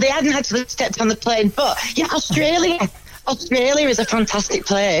of trouble. They hadn't actually stepped on the plane, but yeah, Australia is a fantastic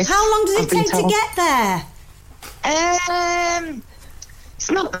place. How long does it take to get there?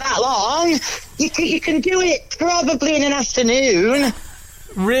 It's not that long. You can do it probably in an afternoon.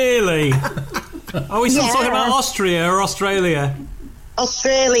 Really? Are we still talking about Austria or Australia?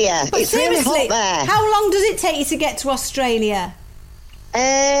 Australia. But it's seriously, really hot there. how long does it take you to get to Australia?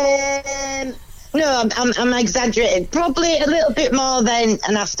 No, I'm exaggerating. Probably a little bit more than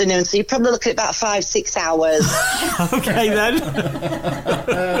an afternoon. So you probably look at about 5-6 hours. Okay then.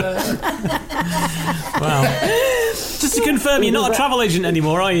 Wow. Just to confirm, you're not a travel agent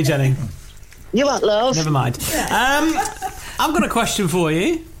anymore, are you, Jenny? You want love? Never mind. I've got a question for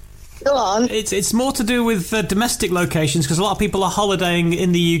you. Go on. It's more to do with domestic locations, because a lot of people are holidaying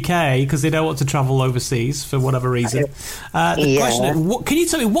in the UK because they don't want to travel overseas for whatever reason. The question is, can you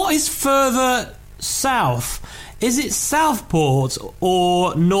tell me what is further south? Is it Southport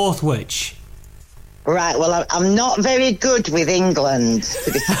or Northwich? Right, well, I'm not very good with England,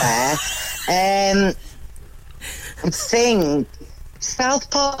 to be fair. I think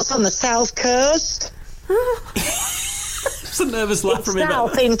Southport's on the south coast. It's a nervous laugh from me.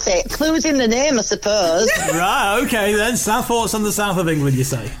 South, isn't it? Clues in the name, I suppose. Right, okay, then. Southport's on the south of England, you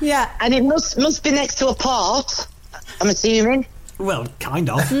say? Yeah. And it must be next to a port, I'm assuming. Well, kind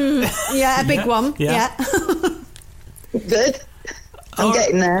of. Yeah, a big one. Yeah. Good. I'm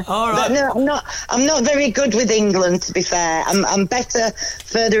getting there. All right. But no, I'm not very good with England, to be fair. I'm better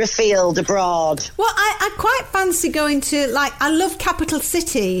further afield, abroad. Well, I quite fancy going to, like, I love capital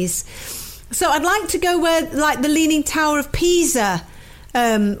cities. So I'd like to go where, like, the Leaning Tower of Pisa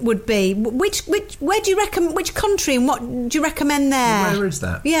would be. Where do you recommend, which country, and what do you recommend there? Where is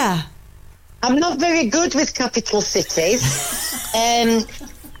that? Yeah. I'm not very good with capital cities.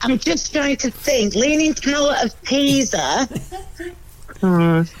 I'm just trying to think. Leaning Tower of Pisa.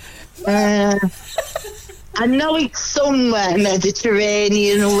 I know it's somewhere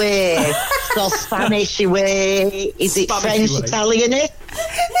Mediterranean way, or Spanish way. Is it Spanish French, way. Italian?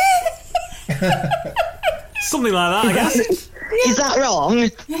 Something like that, I guess. Is that wrong? I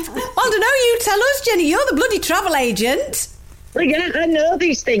don't know, you tell us, Jenny. You're the bloody travel agent. Well, yeah, I know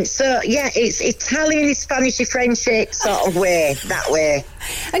these things. So, yeah, it's Italian, Spanish, French sort of way, that way.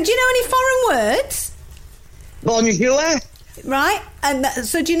 And do you know any foreign words? Bonjour. Right. And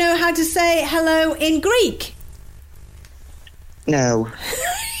so do you know how to say hello in Greek? No.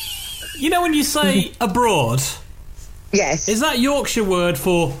 You know when you say abroad? Yes. Is that Yorkshire word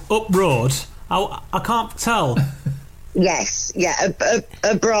for uproad? I can't tell. Yes, yeah,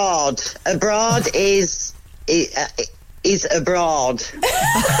 abroad. Abroad is abroad.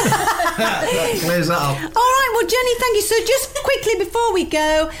 That clears that up. All right, well, Jenny, thank you. So just quickly before we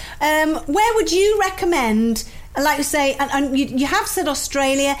go, where would you recommend, like you say, and you have said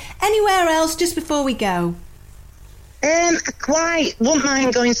Australia, anywhere else just before we go? I quite wouldn't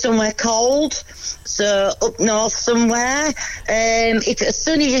mind going somewhere cold, so up north somewhere. As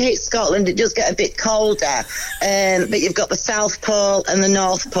soon as you hit Scotland, it does get a bit colder, but you've got the South Pole and the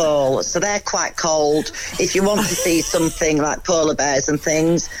North Pole, so they're quite cold. If you want to see something like polar bears and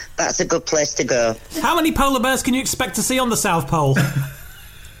things, that's a good place to go. How many polar bears can you expect to see on the South Pole?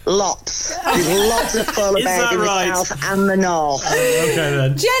 Lots. There's lots of polar bears in the South and the North. Okay,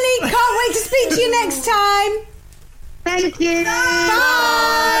 then. Jenny, can't wait to speak to you next time. Thank you.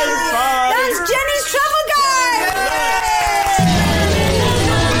 Bye. That's Jenny's Travel Guide.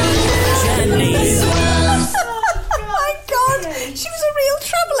 Oh my God, she was a real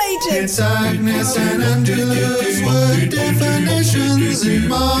travel agent. It's Agnes and Angela's word definitions in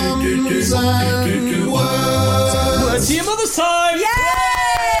mums and words. Word to your mother's time. Yay!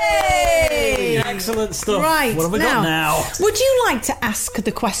 Excellent stuff. Right. What have we got now? Would you like to ask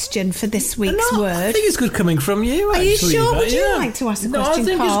the question for this week's word? I think it's good coming from you, Are you actually, sure? but Would you yeah. like to ask the No, question, I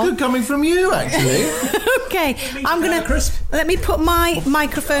think Carl? it's good coming from you, actually. Okay, I'm going to... Let me put my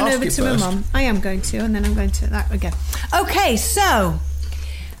microphone Ask over it to my first. mum. I am going to, and then I'm going to that again. Okay, so,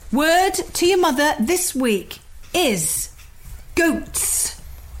 word to your mother this week is goats.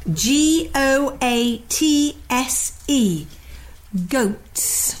 Goatse.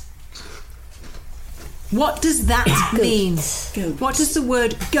 Goats. What does that mean? What does the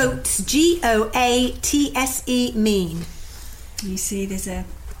word goats, Goatse, mean? You see, there's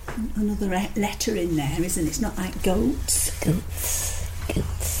another letter in there, isn't it? It's not like goats.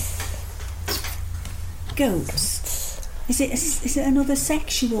 Goats. Is it another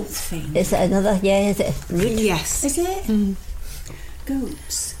sexual thing? Is it another? Yeah, is it? Yes. Is it?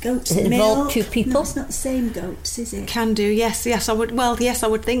 Goats. Goats. Does it involve milk? two people? No, it's not the same goats, is it? Can do, yes, I would. Well, yes, I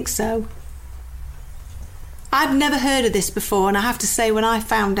would think so. I've never heard of this before, and I have to say, when I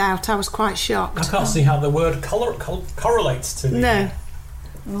found out, I was quite shocked. I can't see how the word correlates to the... No.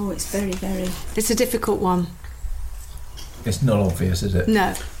 Oh, it's very, very... It's a difficult one. It's not obvious, is it?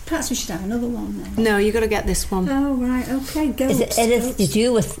 No. Perhaps we should have another one then. No, you've got to get this one. Oh, right, okay, goats. Is it anything to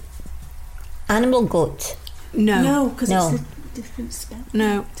do with animal goat? No. No, because No. it's a different spell.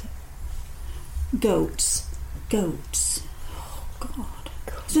 No. Goats. Oh, God.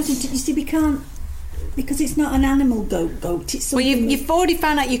 There's nothing to... You see, we can't... Because it's not an animal goat. It's Well, something you've already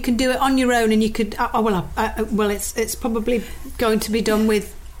found out you can do it on your own, and you could... well, it's probably going to be done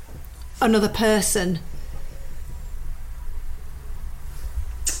with another person.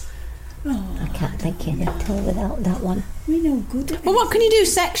 Oh, I can't think of it without that one. we know good. Well, what can you do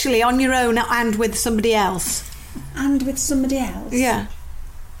sexually on your own and with somebody else? And with somebody else? Yeah.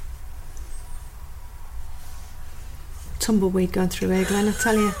 Tumbleweed going through here, Glenn, I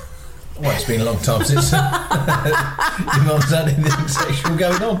tell you. Well, it's been a long time since your mum's had anything sexual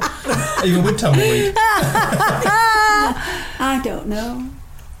going on, even with tumbleweed. I don't know.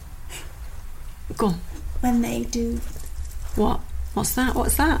 Go on. When they do... What? What's that?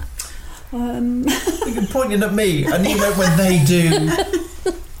 What's that? You're pointing at me, and you know when they do.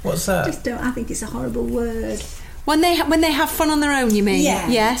 What's that? Just don't. I think it's a horrible word. When they have fun on their own, you mean? Yeah.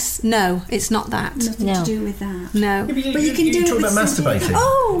 Yes. No, it's not that. Nothing to do with that. No. But you can do you it talk with about something- masturbating.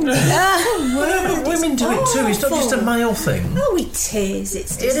 Oh, Women do it too. It's not just a male thing. Oh, it is.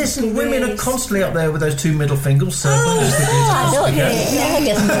 It's It is. Women are constantly up there with those two middle fingers. So I don't hear it.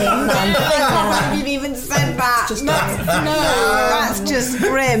 You've even said that. No, that's just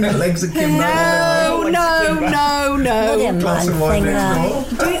grim. Legs of Kim. No. Glass of wine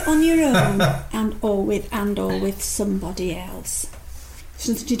next door. Do it on your own and or with somebody else.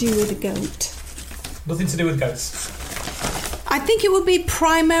 Something to do with a goat. Nothing to do with goats. I think it would be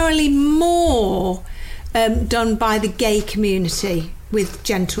primarily more done by the gay community with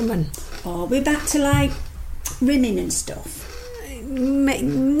gentlemen. Or we're back to like rimming and stuff.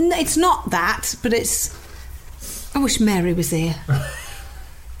 It's not that, but it's. I wish Mary was here.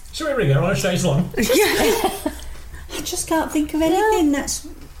 Shall we ring her on a chaise long? I just can't think of anything that's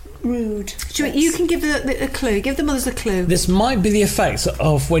rude. You can give a clue. Give the mothers a clue. This might be the effect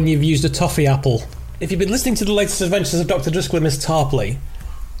of when you've used a toffee apple. If you've been listening to the latest adventures of Dr. Driscoll and Miss Tarpley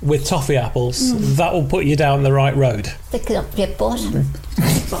with toffee apples, that will put you down the right road. Sticking up your bottom.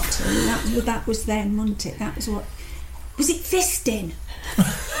 That was then, wasn't it? That was what. Was it fisting?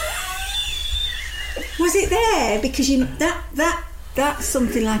 Was it there? Because that's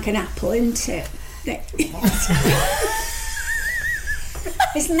something like an apple, isn't it?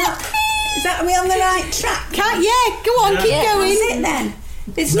 Isn't that? Is that, are we on the right track? Go on, keep going. Is it then?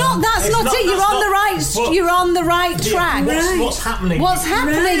 It's not. That's not it. You're on the right track. What's happening? What's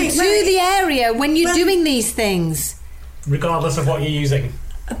happening to the area when you're doing these things? Regardless of what you're using.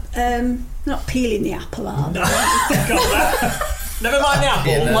 Not peeling the apple, are they? Never mind the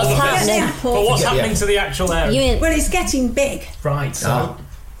apple. Yeah, what's happening? But what's happening to the actual area? Well, it's getting big. Right.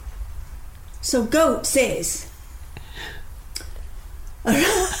 So goats is.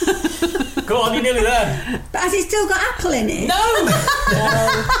 Go on, you're nearly there. But has it still got apple in it? No.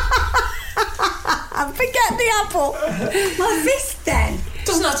 Forget the apple. Well, fist then.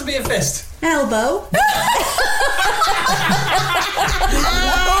 Doesn't have to be a fist. Elbow.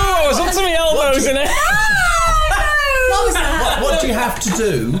 Oh, it's up to my elbows in it. What was that? What do you have to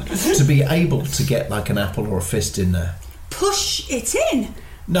do to be able to get like an apple or a fist in there? Push it in.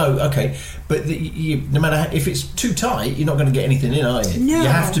 No, okay, but no matter if it's too tight, you're not going to get anything in, are you? No. You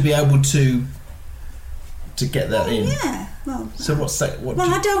have to be able to get that in. Yeah. Well. So what's that?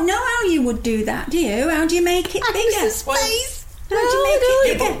 I don't know how you would do that. Do you? How do you make it bigger? Space. How do you make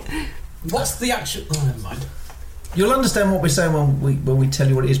it bigger? What's the actual? Oh, never mind. You'll understand what we're saying when we tell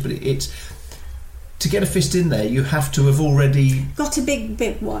you what it is, but it's to get a fist in there. You have to have already got a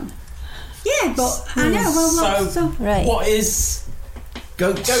big one. Yeah, but I know. Well, right. What is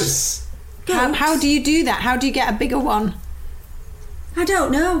goats? How do you do that? How do you get a bigger one? I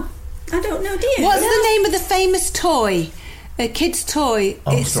don't know. Do you? What's the name of the famous toy? A kid's toy.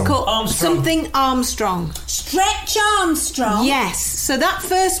 Armstrong. It's called something Armstrong. Stretch Armstrong. Yes. So that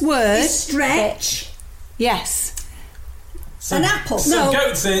first word. Stretch. Yes. So, an apple. So No.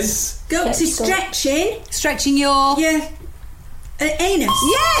 goats is stretching. Stretching your. Yeah. Anus.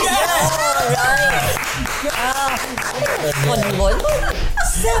 Yes.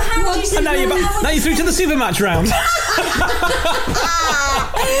 So how do you do now you're through to the super match round.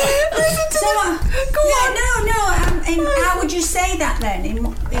 How would you say that then? In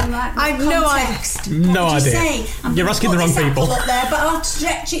like I've context? No What would you idea. say? I'm You're gonna asking put the wrong this people. apple up there, but I'll have to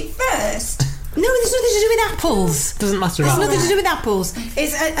stretch it first. No, there's nothing to do with apples. Doesn't matter. There's nothing to do with apples.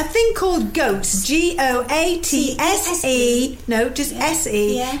 It's a thing called goats. GOATSE. No, just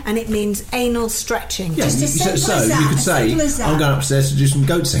SE. Yeah. And it means anal stretching. Yeah, Just as simple so as that, you could as say, simple as that. I'm going upstairs to do some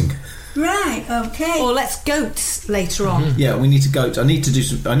goatsing. Right. Okay. Or let's goats later on. Yeah, we need to goats. I need to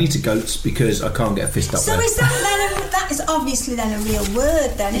goats because I can't get a fist up So there. is that then? That is obviously then a real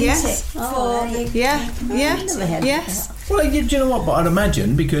word, then, isn't Yes. it? Oh, Yeah. Yes. Well, do you know what? But I'd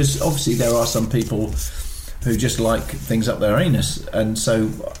imagine because obviously there are some people who just like things up their anus, and so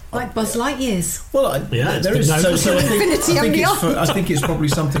Like Buzz Lightyear's. well, it's there been is. known So for I think, infinity and beyond. I think it's probably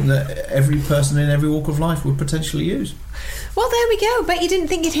something that every person in every walk of life would potentially use. Well, there we go. Bet you didn't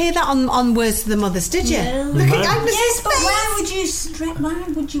think you'd hear that on Words to the Mothers, did you? Look at Agnes's Yes, but face. why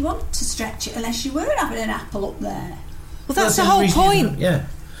would you want to stretch it unless you were having an apple up there? Well, that's the the whole reason you point. don't- Yeah,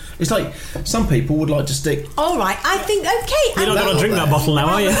 it's like some people would like to stick. All right, I think okay. You're not going to drink that bottle now,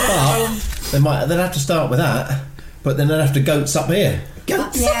 are you? But they'd have to start with that, but then they'd have to goats up here.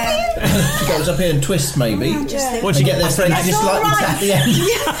 Goats goats up here and twist maybe. Once Once you get their friends just all like right. at the end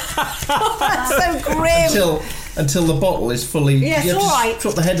That's so grim. until the bottle is fully... Yes, you have to all right.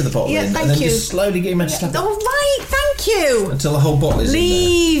 drop the head of the bottle Yeah, in, thank and then you. just slowly get him to slap it All right, thank you. until the whole bottle is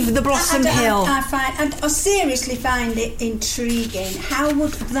Leave the Blossom Hill. I seriously find it intriguing. How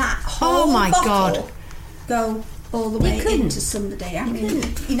would that whole Oh, my bottle God. go all the way into somebody? I mean,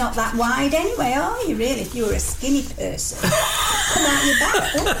 you're not that wide anyway, are you, really? If you were a skinny person. Come out your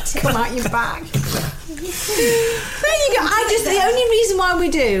back, wouldn't it? Come out your back. There you go. The only reason why we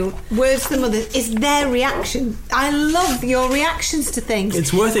do Words to the Mother is their reaction. I love your reactions to things.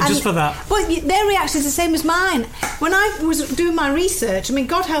 It's worth it just for that. But their reaction is the same as mine. When I was doing my research, I mean,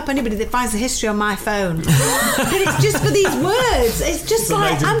 God help anybody that finds the history on my phone. But it's just for these words. It's just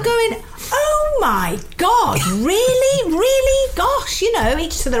like, amazing. I'm going, oh my God, really? Really? Gosh,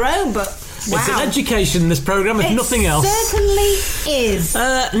 each to their own, but... Wow. It's an education, this programme, if nothing else. Certainly is.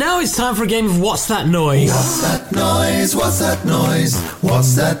 Now it's time for a game of What's That Noise? What's that noise? What's that noise?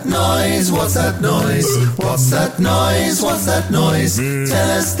 What's that noise? What's that noise? What's that noise? What's that noise?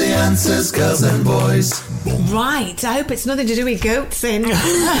 Tell us the answers, girls and boys. Right, I hope it's nothing to do with goats in.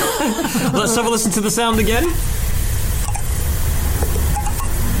 Let's have a listen to the sound again.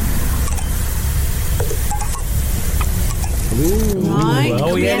 Right.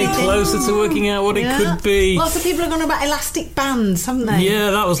 Are we any closer to working out what it could be? Lots of people are going about elastic bands, haven't they?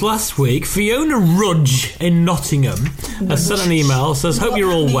 Yeah, that was last week. Fiona Rudge in Nottingham has sent an email, says, hope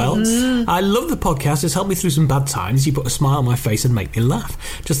you're all well. I love the podcast. It's helped me through some bad times. You put a smile on my face and make me laugh.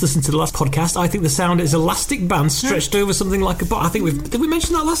 Just listen to the last podcast. I think the sound is elastic bands stretched over something like a bot. I think did we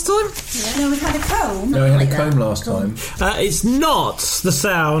mention that last time? No, we've had a comb. No, we had a comb last time. It's not the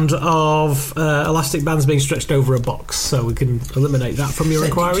sound of elastic bands being stretched over a box, so we can eliminate that from your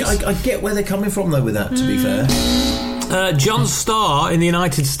inquiries. I get where they're coming from, though, with that, to be fair. John Starr in the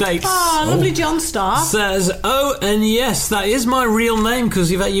United States. Oh, lovely John Starr. Says, oh, and yes, that is my real name,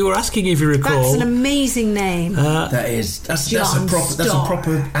 because you were asking if you recall. That's an amazing name. That's a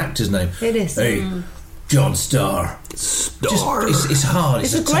proper actor's name. It is. Hey, John Starr. Starr. It's hard.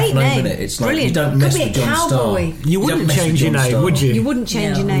 It's It's a tough great name, name. isn't it? It's like Brilliant. you don't Could mess be a with John cowboy. Starr. You wouldn't don't mess with change your John name, Starr. would you? You wouldn't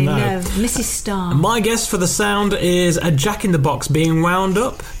change your name, no. no. Mrs. Starr. My guess for the sound is a jack in the box being wound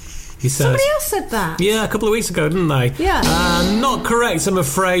up. He says. Somebody else said that. Yeah, a couple of weeks ago, didn't they? Yeah. Not correct, I'm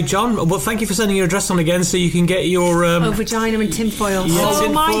afraid, John. Well, thank you for sending your address on again so you can get your... vagina and tinfoil. Yeah, Oh,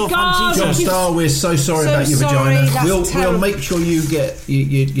 tinfoil my from God. John Starr, we're so sorry about your sorry, vagina. that's We'll terrible. make sure you get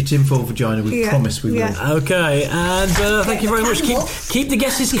your tinfoil vagina. We promise we will. Okay, and thank you very much. Keep the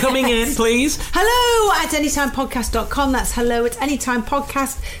guesses coming in, please. Hello at anytimepodcast.com. That's hello at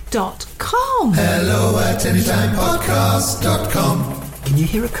anytimepodcast.com. Hello at anytimepodcast.com. Can you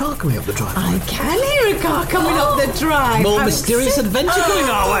hear a car coming up the drive? I can hear a car coming up the drive. More How mysterious exciting. adventure going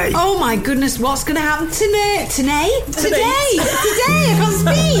our way. Oh my goodness, what's going to happen today? Today? I can't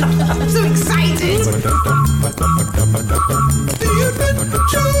speak. I'm so excited. The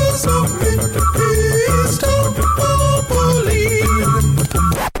adventures of Mr. Pauline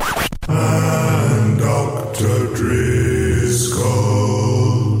and Dr.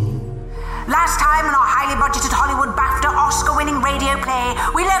 Driscoll. Last time in our highly budgeted Hollywood BAFTA Oscar-winning radio play,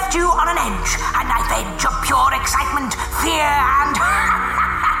 we left you on an edge, a knife edge of pure excitement, fear and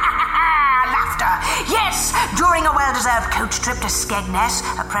laughter. Yes, during a well-deserved coach trip to Skegness,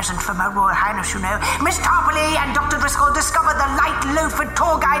 a present from Her Royal Highness, you know, Miss Tarpley and Dr. Driscoll discovered the light-loafed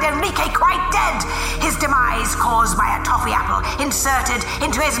tour guide Enrique quite dead. His demise caused by a toffee apple inserted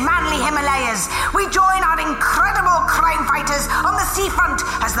into his manly Himalayas. We join our incredible crime fighters on the seafront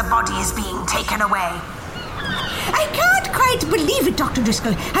as the body is being taken away. I can't quite believe it, Dr.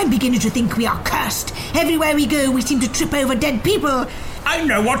 Driscoll. I'm beginning to think we are cursed. Everywhere we go, we seem to trip over dead people. I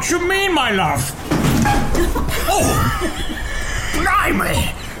know what you mean, my love. Oh,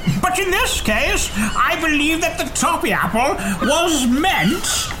 blimey. But in this case, I believe that the toffee apple was meant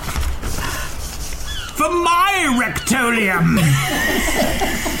for my rectolium.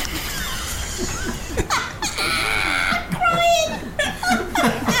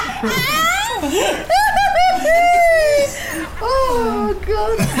 Oh,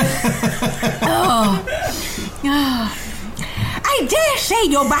 God. I dare say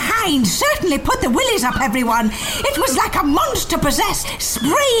your behind certainly put the willies up, everyone. It was like a monster possessed,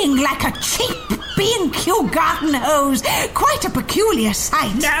 spraying like a cheap B&Q garden hose. Quite a peculiar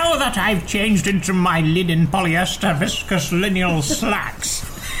sight. Now that I've changed into my linen polyester viscous lineal slacks,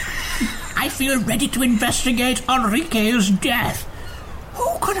 I feel ready to investigate Enrique's death. Who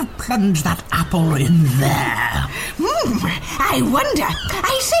could have plunged that apple in there? I wonder.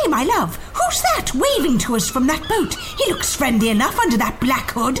 I say, my love, who's that waving to us from that boat? He looks friendly enough under that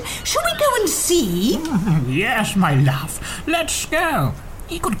black hood. Shall we go and see? Yes, my love. Let's go.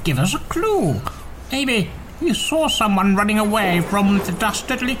 He could give us a clue. Maybe he saw someone running away from the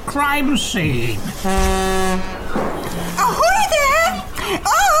dastardly crime scene. Ahoy there!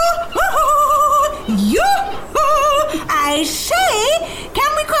 Oh, yoo-hoo! I say,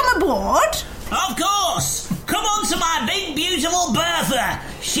 can we come aboard? Of course! Come on to my big, beautiful Bertha.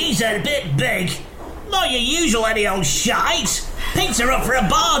 She's a bit big. Not your usual any old shite. Picked her up for a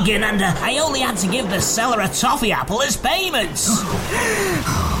bargain and I only had to give the seller a toffee apple as payments.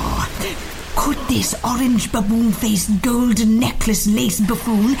 Could this orange baboon-faced golden necklace lace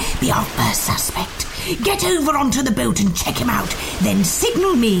buffoon be our first suspect? Get over onto the boat and check him out, then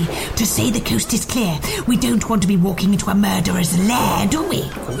signal me to say the coast is clear. We don't want to be walking into a murderer's lair, do we?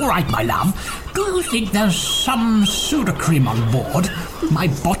 All right, my love. Do you think there's some soda cream on board? My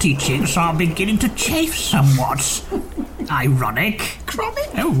body cheeks are beginning to chafe somewhat. Ironic. Chronic?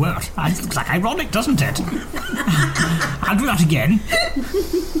 Oh, well, it looks like ironic, doesn't it? I'll do that again.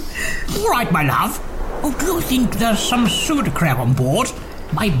 All right, my love. Oh, do you think there's some soda cream on board?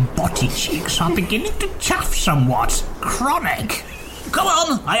 My body cheeks are beginning to chafe somewhat. Chronic. Come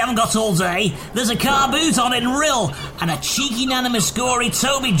on, I haven't got all day. There's a car boot on in Rill, and a cheeky Nana Muscori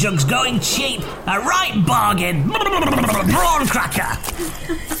Toby jug's going cheap. A right bargain. Prawn cracker.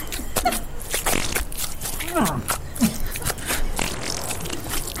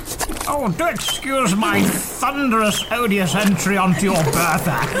 Oh, do excuse my thunderous, odious entry onto your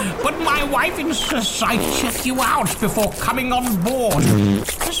Bertha, but my wife insists I check you out before coming on board.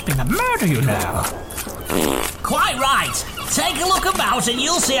 There's been a murder, you know. Quite right. Take a look about and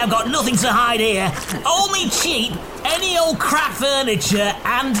you'll see I've got nothing to hide here. Only cheap, any old crap furniture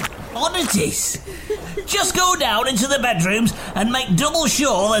and oddities. Just go down into the bedrooms and make double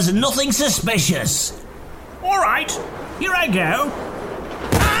sure there's nothing suspicious. All right, here I go.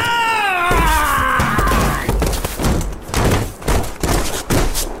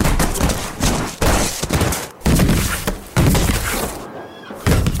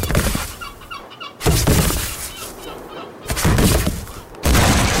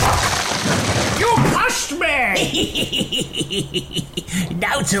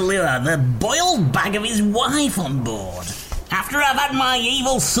 Now to lure the boiled bag of his wife on board. After I've had my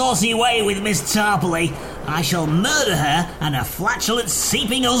evil, saucy way with Miss Tarpley, I shall murder her and her flatulent,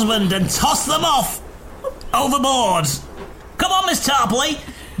 seeping husband and toss them off overboard. Come on, Miss Tarpley.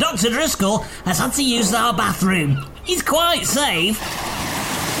 Dr. Driscoll has had to use our bathroom. He's quite safe.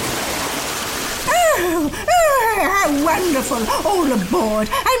 Oh, how wonderful! All aboard.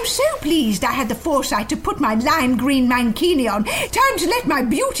 I'm so pleased I had the foresight to put my lime green mankini on. Time to let my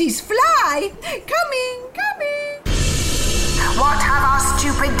beauties fly. Coming. What have our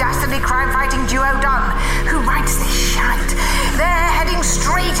stupid, dastardly crime-fighting duo done? Who writes this shite? They're heading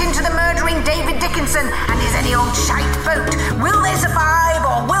straight into the murdering David Dickinson and his any old shite boat. Will they survive,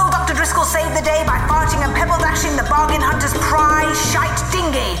 or will Dr. Driscoll save the day by farting and pebble-dashing the bargain hunter's prize shite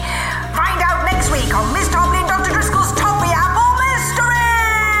dinghy? Find out next week on Miss Tarpley and Dr. Driscoll's Toffee Apple Mystery!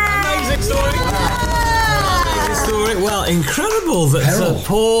 Amazing story. Well, incredible that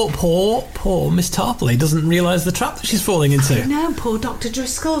poor Miss Tarpley doesn't realise the trap that she's falling into. No, poor Dr.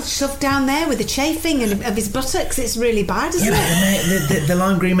 Driscoll shoved down there with the chafing of his buttocks. It's really bad, isn't it? The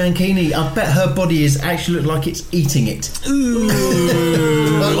lime green mankini, I bet her body is actually look like it's eating it. Ooh.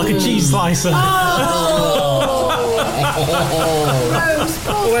 Like a cheese slicer. Oh,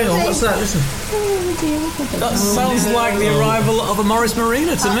 hang on, what's that? Listen. That sounds like the arrival of a Morris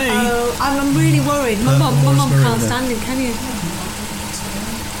Marina to me. I'm really worried. My mum can't stand it, can you?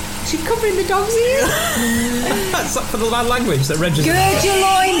 She's covering the dog's ears. That's for the bad language that registers. Gird your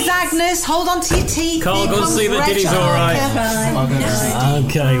loins, Agnes. Hold on to your teeth. Can't go and see that Diddy's alright.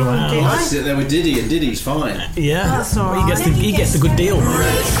 Okay, wow. I sit there with Diddy and Diddy's fine. Yeah, that's alright. He gets the good deal.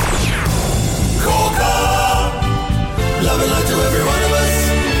 Corker! Love and light to every one of us.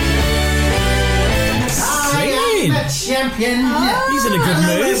 Champion. He's in a good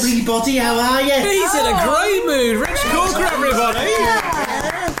mood. Everybody, how are you? He's in a great mood. Rich Corker, everybody.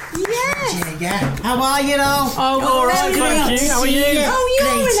 Yeah. How are you all? Oh, all right, thank you. How are you? Oh,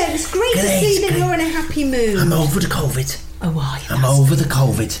 you're It's great to see that you're in a happy mood. I'm over the COVID. Oh, are you? I'm over the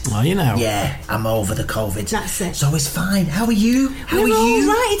COVID. Are you now? Yeah, I'm over the COVID. That's it. So it's fine. How are you? How are you? All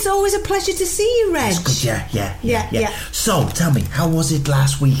right. It's always a pleasure to see you, Reg. That's good. Yeah. So, tell me, how was it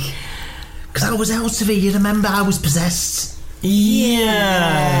last week? Because I was out of it, you remember? I was possessed.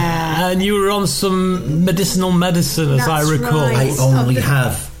 Yeah. And you were on some medicinal medicine, as I recall. Right. I only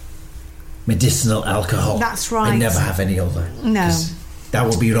have medicinal alcohol. That's right. I never have any other. No. That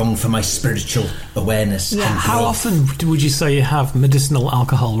would be wrong for my spiritual awareness. Yeah. And How often would you say you have medicinal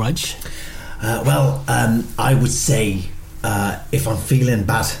alcohol, Reg? I would say if I'm feeling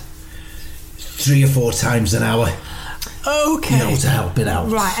bad, 3 or 4 times an hour. Okay. You know, to help it out.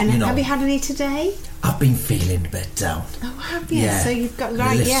 Right, and you know. have you had any today? I've been feeling a bit down. Oh, have you? Yeah. So you've got It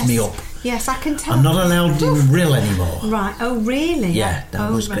right. lifts Yes, me up. yes, I can tell. I'm not allowed to rill anymore. Right. Oh, really? Yeah,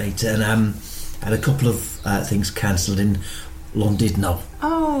 that was right. great. And I had a couple of things cancelled in London.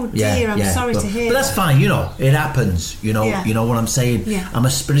 Oh dear, I'm sorry to hear. But that's fine, you know. It happens, you know. Yeah. You know what I'm saying? Yeah. I'm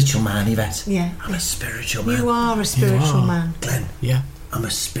a spiritual man, Yvette. Yeah. I'm a spiritual man. You are a spiritual man. Glenn. Yeah. I'm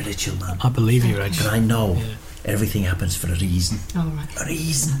a spiritual man. I believe you, Reg. And I know everything happens for a reason. All right. A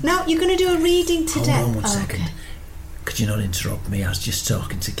reason. Now you're going to do a reading today. Hold on one second. Okay. Could you not interrupt me? I was just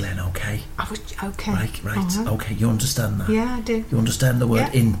talking to Glenn, okay? Okay. Right. Uh-huh. Okay, you understand that? Yeah, I do. You understand the word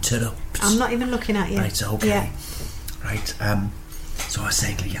Yeah. interrupt? I'm not even looking at you. Right, okay. Yeah. Right, so I was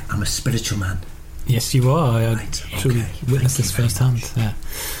saying, yeah, I'm a spiritual man. Yes, you are. I Right, truly okay. witnessed this firsthand. Yeah.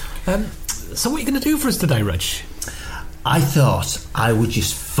 So what are you going to do for us today, Reg? I thought I would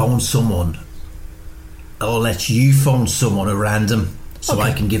just phone someone, or let you phone someone at random, so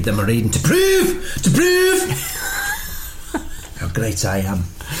I can give them a reading to prove how great I am.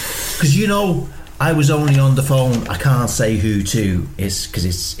 Because you know, I was only on the phone. I can't say who to. It's because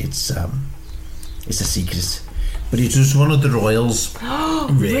it's a secret. But it was one of the royals.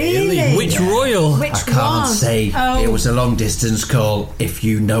 Really? Which royal? Which I can't one? say. Oh. It was a long distance call, if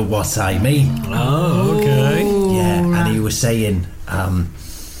you know what I mean. Oh, okay. Yeah, and he was saying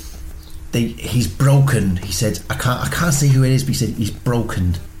he's broken. He said, I can't say who it is, but he said he's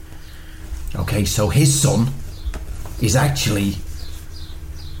broken. Okay, so his son is actually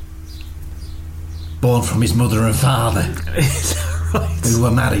born from his mother and father, who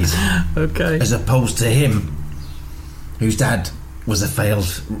were married. Okay. As opposed to him, whose dad was a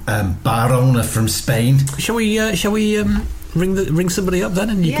failed bar owner from Spain. Shall we ring somebody up then,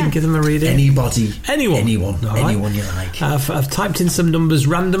 and you Yeah. can give them a reading? Anybody. Anyone. All right. Anyone you like. I've typed in some numbers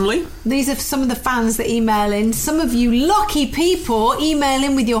randomly. These are some of the fans that email in. Some of you lucky people email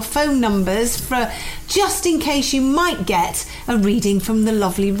in with your phone numbers for just in case you might get a reading from the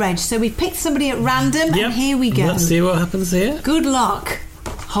lovely Reg. So we picked somebody at random, and here we go. Let's see what happens here. Good luck.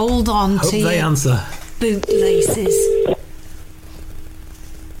 Hold on Hope to they your answer. bootlaces.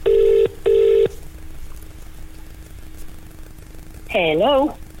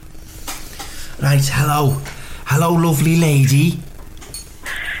 Hello. Right, hello. Hello, lovely lady.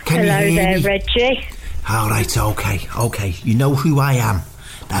 Can Hello you hear there, me? Reggie. All right, okay. You know who I am.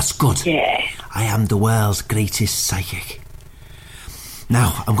 That's good. Yeah. I am the world's greatest psychic.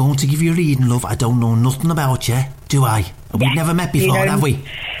 Now, I'm going to give you a reading, love. I don't know nothing about you, do I? We've never met before, have we?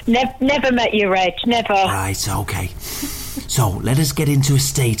 Never met you, Reg. Never. Right, okay. So, let us get into a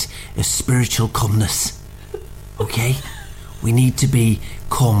state of spiritual calmness. Okay? We need to be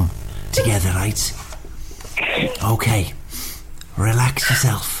calm together, right? Okay. Relax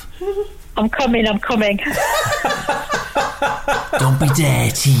yourself. I'm coming. Don't be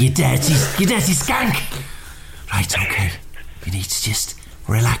dirty, you dirty skank. Right, okay. You need to just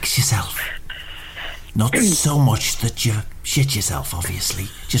relax yourself. Not so much that you shit yourself, obviously.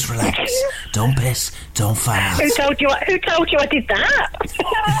 Just relax. Don't piss. Don't fart. Who told you I did that?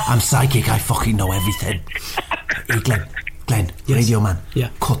 I'm psychic. I fucking know everything. Hey, Glenn, Radio Man. Yeah.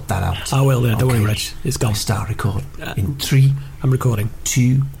 Cut that out. I will, yeah. Don't worry, Reg. It's gone. Start recording. In 3. I'm recording.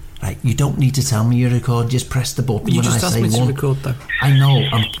 2. Right, you don't need to tell me you're recording. Just press the button You when just I asked say me to 1. record, though. I know.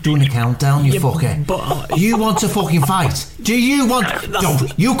 I'm doing a countdown, you Yeah, fucker. but you want to fucking fight? Do you want?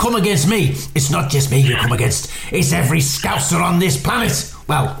 Don't. You come against me. It's not just me you come against. It's every Scouser on this planet.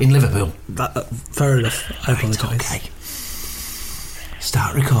 Well, in Liverpool. Fair enough. I apologise. Okay.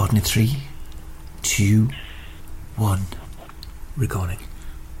 Start recording in 3, 2, 1. Recording.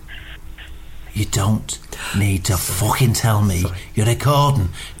 You don't need to fucking tell me you're recording.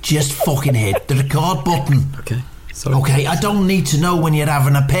 Just fucking hit the record button. Okay. Sorry. Okay, I don't need to know when you're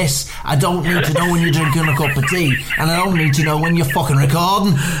having a piss. I don't need to know when you're drinking a cup of tea. And I don't need to know when you're fucking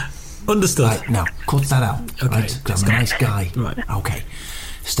recording. Understood. Right, now, cut that out. Okay. Right, 'cause I'm a nice guy. Right. Okay.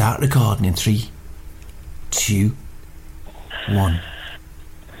 Start recording in 3, 2, 1.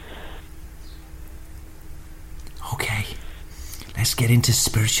 Okay. Let's get into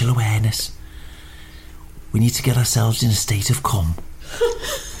spiritual awareness. We need to get ourselves in a state of calm.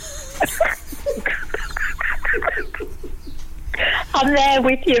 I'm there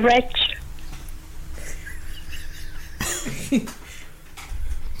with you, Reg.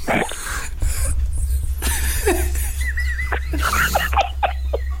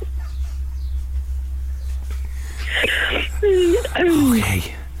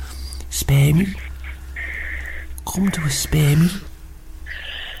 Okay. Spare me. Come to us, spare me.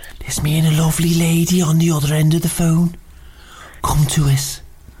 There's me and a lovely lady on the other end of the phone. Come to us.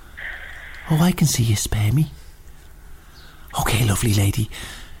 Oh, I can see you, spare me. Okay, lovely lady.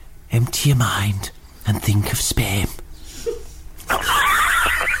 Empty your mind and think of sperm.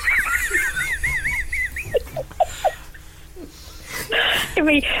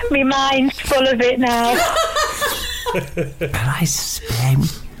 Me mind's full of it now. Right, spare me.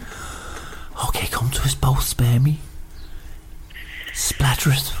 Okay, come to us both, spare me.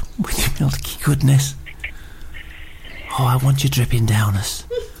 Splatter us with your milky goodness. Oh, I want you dripping down us.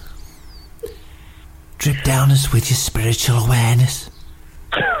 Drip down us with your spiritual awareness.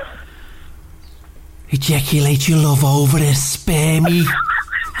 Ejaculate your love over us, spare me.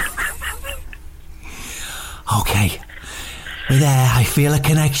 Okay. We're there. I feel a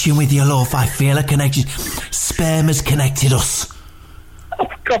connection with your love. I feel a connection. Sperm has connected us. Oh,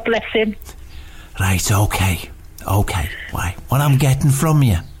 God bless him. Right, okay. Okay. Why? What I'm getting from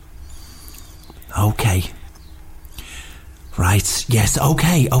you. Okay. Right, yes,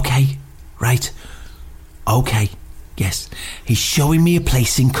 okay. Right. Okay, yes. He's showing me a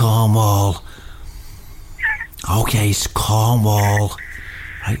place in Cornwall. Okay, it's Cornwall.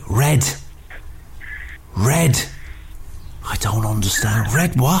 Right, red. I don't understand.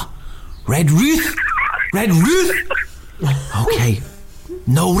 Red what? Red Ruth? Okay.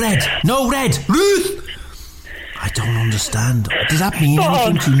 No red. Ruth! I don't understand. Does that mean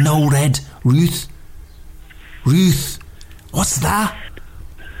anything to you? No red? Ruth? What's that?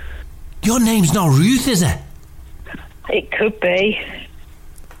 Your name's not Ruth, is it? It could be.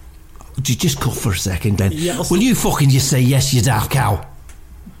 Would you just cut for a second, then? Will you fucking just say yes, you daft cow?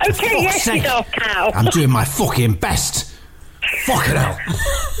 Okay, yes, you daft cow. I'm doing my fucking best. Fucking hell.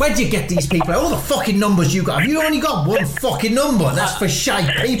 Where'd you get these people? All the fucking numbers you got. Have you only got one fucking number? That's for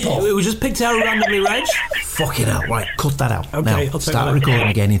shite people. It was just picked out randomly, Reg. Fucking hell. Right, cut that out. Okay, now, I'll take start that. recording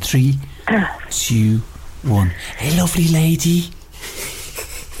again in 3, 2, 1. Hey, lovely lady.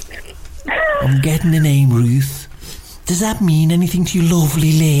 I'm getting the name Ruth. Does that mean anything to you,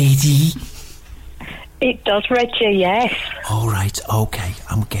 lovely lady? It does, Reggie, yes. All right, okay.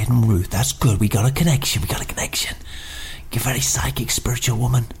 I'm getting Ruth. That's good. We got a connection. You're a very psychic, spiritual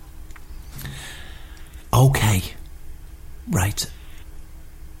woman. Okay. Right.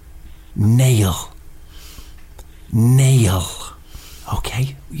 Nail.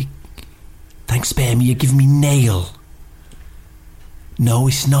 Okay. Thanks, spare me. You're giving me nail. No,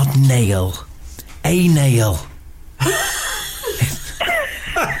 it's not nail. A nail.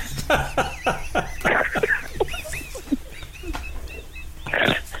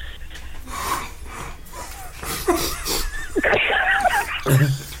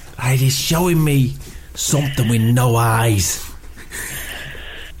 Right, he's showing me something with no eyes.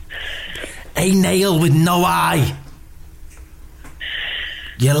 A nail with no eye.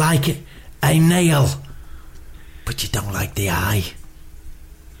 You like it? A nail. But you don't like the eye.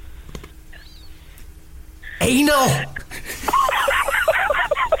 Anal.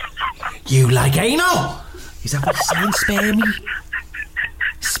 You like anal? Is that what you're saying?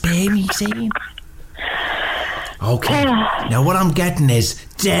 Spare me saying? Okay. Now what I'm getting is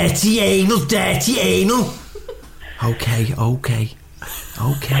dirty anal. Okay,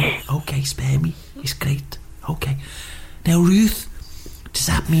 spare me. It's great. Okay. Now, Ruth, does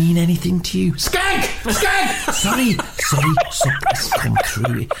that mean anything to you? Skank! Sorry.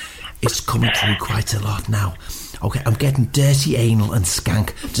 It's coming through quite a lot now. Okay, I'm getting dirty anal and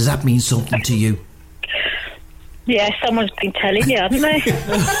skank. Does that mean something to you? Yeah, someone's been telling you, haven't they?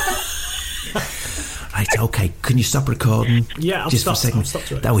 Right, okay. Can you stop recording? Yeah, just for a second.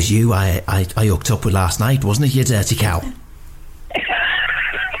 That was you I hooked up with last night, wasn't it, you dirty cow?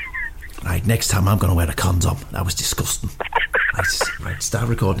 Right, next time I'm going to wear a condom. That was disgusting. Right, start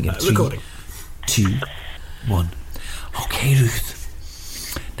recording again. 3, 2, 1. Okay, Ruth.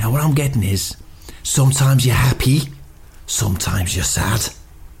 Now what I'm getting is, sometimes you're happy, sometimes you're sad.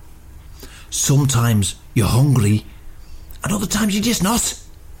 Sometimes you're hungry, and other times you're just not.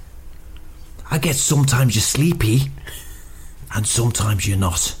 I get sometimes you're sleepy, and sometimes you're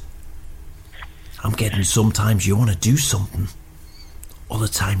not. I'm getting sometimes you want to do something, other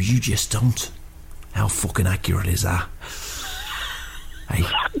times you just don't. How fucking accurate is that? Hey,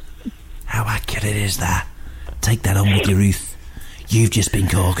 how accurate is that? Take that on with you, Ruth. You've just been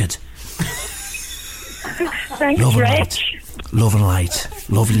corkered. Thanks, Love and Reg. light. Love and light.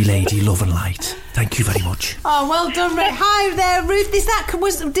 Lovely lady, love and light. Thank you very much. Oh, well done, Ray. Hi there, Ruth.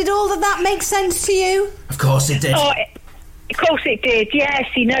 Did all of that make sense to you? Of course it did. Oh, Of course it did. Yes,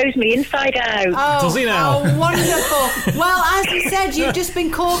 he knows me inside out. Oh, Does he now? Oh, wonderful. Well, as he said, you've just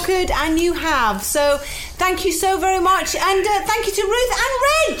been corkered, and you have. So thank you so very much. And thank you to Ruth and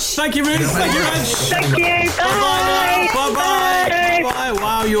Reg. Thank you, Ruth. Thank you, Reg. Thank you. Bye. Bye-bye. Bye.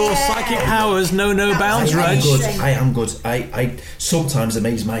 Wow, your psychic powers know no bounds, Reg. I am good. I sometimes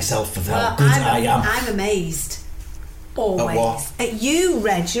amaze myself for how good I am. I'm amazed. Always. At what? At you,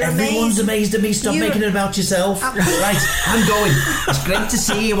 Reg. You're Everyone's amazed at me. Stop making it about yourself. Right, I'm going. It's great to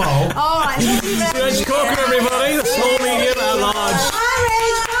see you all. All right. Reg Corker, everybody. The small, medium, and large. Hi,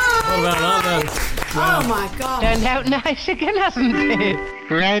 Reg. What about that then? Oh my God. Turned out nice again, hasn't it?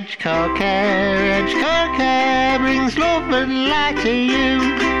 Reg Corker brings love and light to you.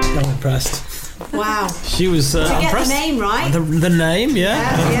 I'm impressed. Wow. She was Did you get impressed. the name right? The name,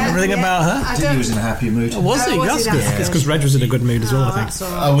 yeah. Everything about her. I think he was in a happy mood. Was he? That's good. It's because Reg was in a good mood as well, I think.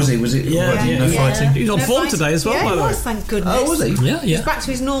 Oh, was he? Was it? Yeah. No fighting? He was on form fighting. today as well, Yeah, by the he way. was, thank goodness. Oh, was he? Yeah. He's back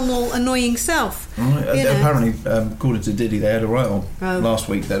to his normal, annoying self. Right. You know. Apparently, according to Diddy, they had a right old last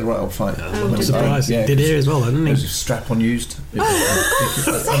week. They had a right old fight. I'm surprised. Did hear as well, didn't he? It was a strap-on used.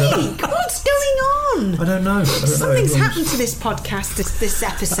 What's going on? I don't know. Something's happened to this podcast, this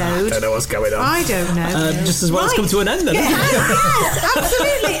episode. I don't know what's going on. I don't know. Just as well it's come to an end then. It has,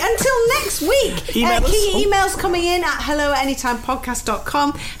 absolutely. Until next week. Email us. Keep your emails coming in at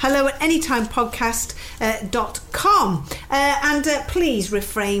hello@anytimepodcast.com, hello@anytimepodcast.com. And please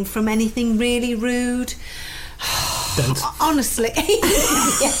refrain from anything really rude. Don't. Honestly.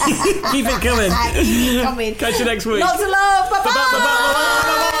 Keep it coming. Keep it coming. Catch you next week. Lots of love.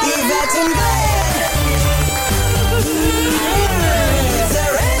 Bye-bye. Yvette and Is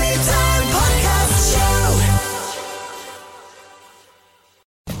there any time podcast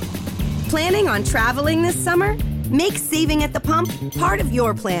show? Planning on traveling this summer? Make saving at the pump part of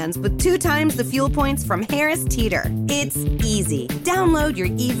your plans with 2 times the fuel points from Harris Teeter. It's easy. Download your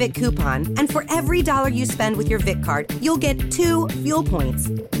eVic coupon, and for every $1 you spend with your Vic card, you'll get 2 fuel points.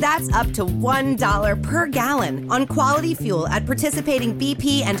 That's up to $1 per gallon on quality fuel at participating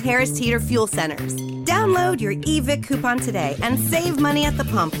BP and Harris Teeter fuel centers. Download your eVic coupon today and save money at the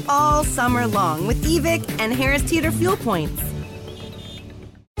pump all summer long with eVic and Harris Teeter fuel points.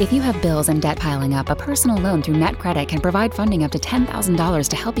 If you have bills and debt piling up, a personal loan through NetCredit can provide funding up to $10,000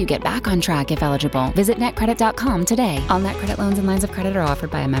 to help you get back on track if eligible. Visit netcredit.com today. All NetCredit loans and lines of credit are offered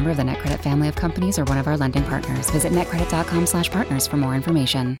by a member of the NetCredit family of companies or one of our lending partners. Visit netcredit.com/partners for more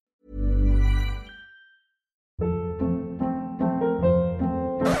information.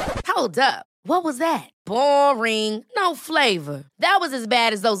 Hold up. What was that? Boring. No flavor. That was as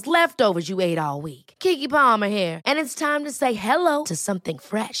bad as those leftovers you ate all week. Keke Palmer here, and it's time to say hello to something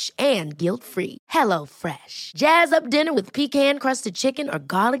fresh and guilt-free. Hello Fresh. Jazz up dinner with pecan-crusted chicken or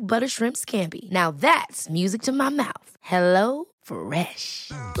garlic butter shrimp scampi. Now that's music to my mouth. Hello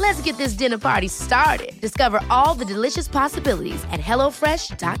Fresh. Let's get this dinner party started. Discover all the delicious possibilities at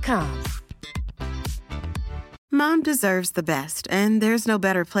hellofresh.com. Mom deserves the best, and there's no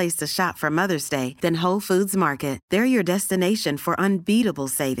better place to shop for Mother's Day than Whole Foods Market. They're your destination for unbeatable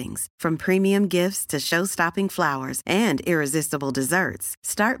savings, from premium gifts to show-stopping flowers and irresistible desserts.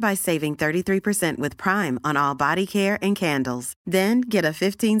 Start by saving 33% with Prime on all body care and candles. Then get a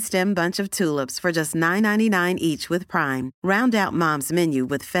 15-stem bunch of tulips for just $9.99 each with Prime. Round out Mom's menu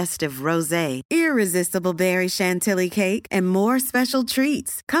with festive rosé, irresistible berry chantilly cake, and more special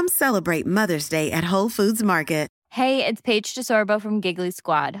treats. Come celebrate Mother's Day at Whole Foods Market. Hey, it's Paige DeSorbo from Giggly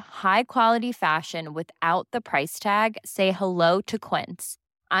Squad. High quality fashion without the price tag. Say hello to Quince.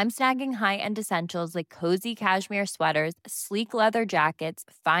 I'm snagging high-end essentials like cozy cashmere sweaters, sleek leather jackets,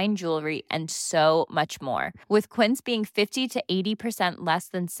 fine jewelry, and so much more. With Quince being 50 to 80% less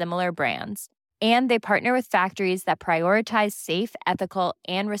than similar brands. And they partner with factories that prioritize safe, ethical,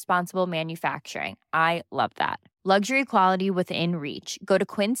 and responsible manufacturing. I love that. Luxury quality within reach. Go to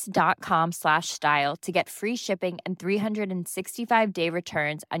quince.com/style to get free shipping and 365-day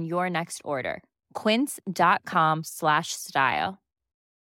returns on your next order. Quince.com/style.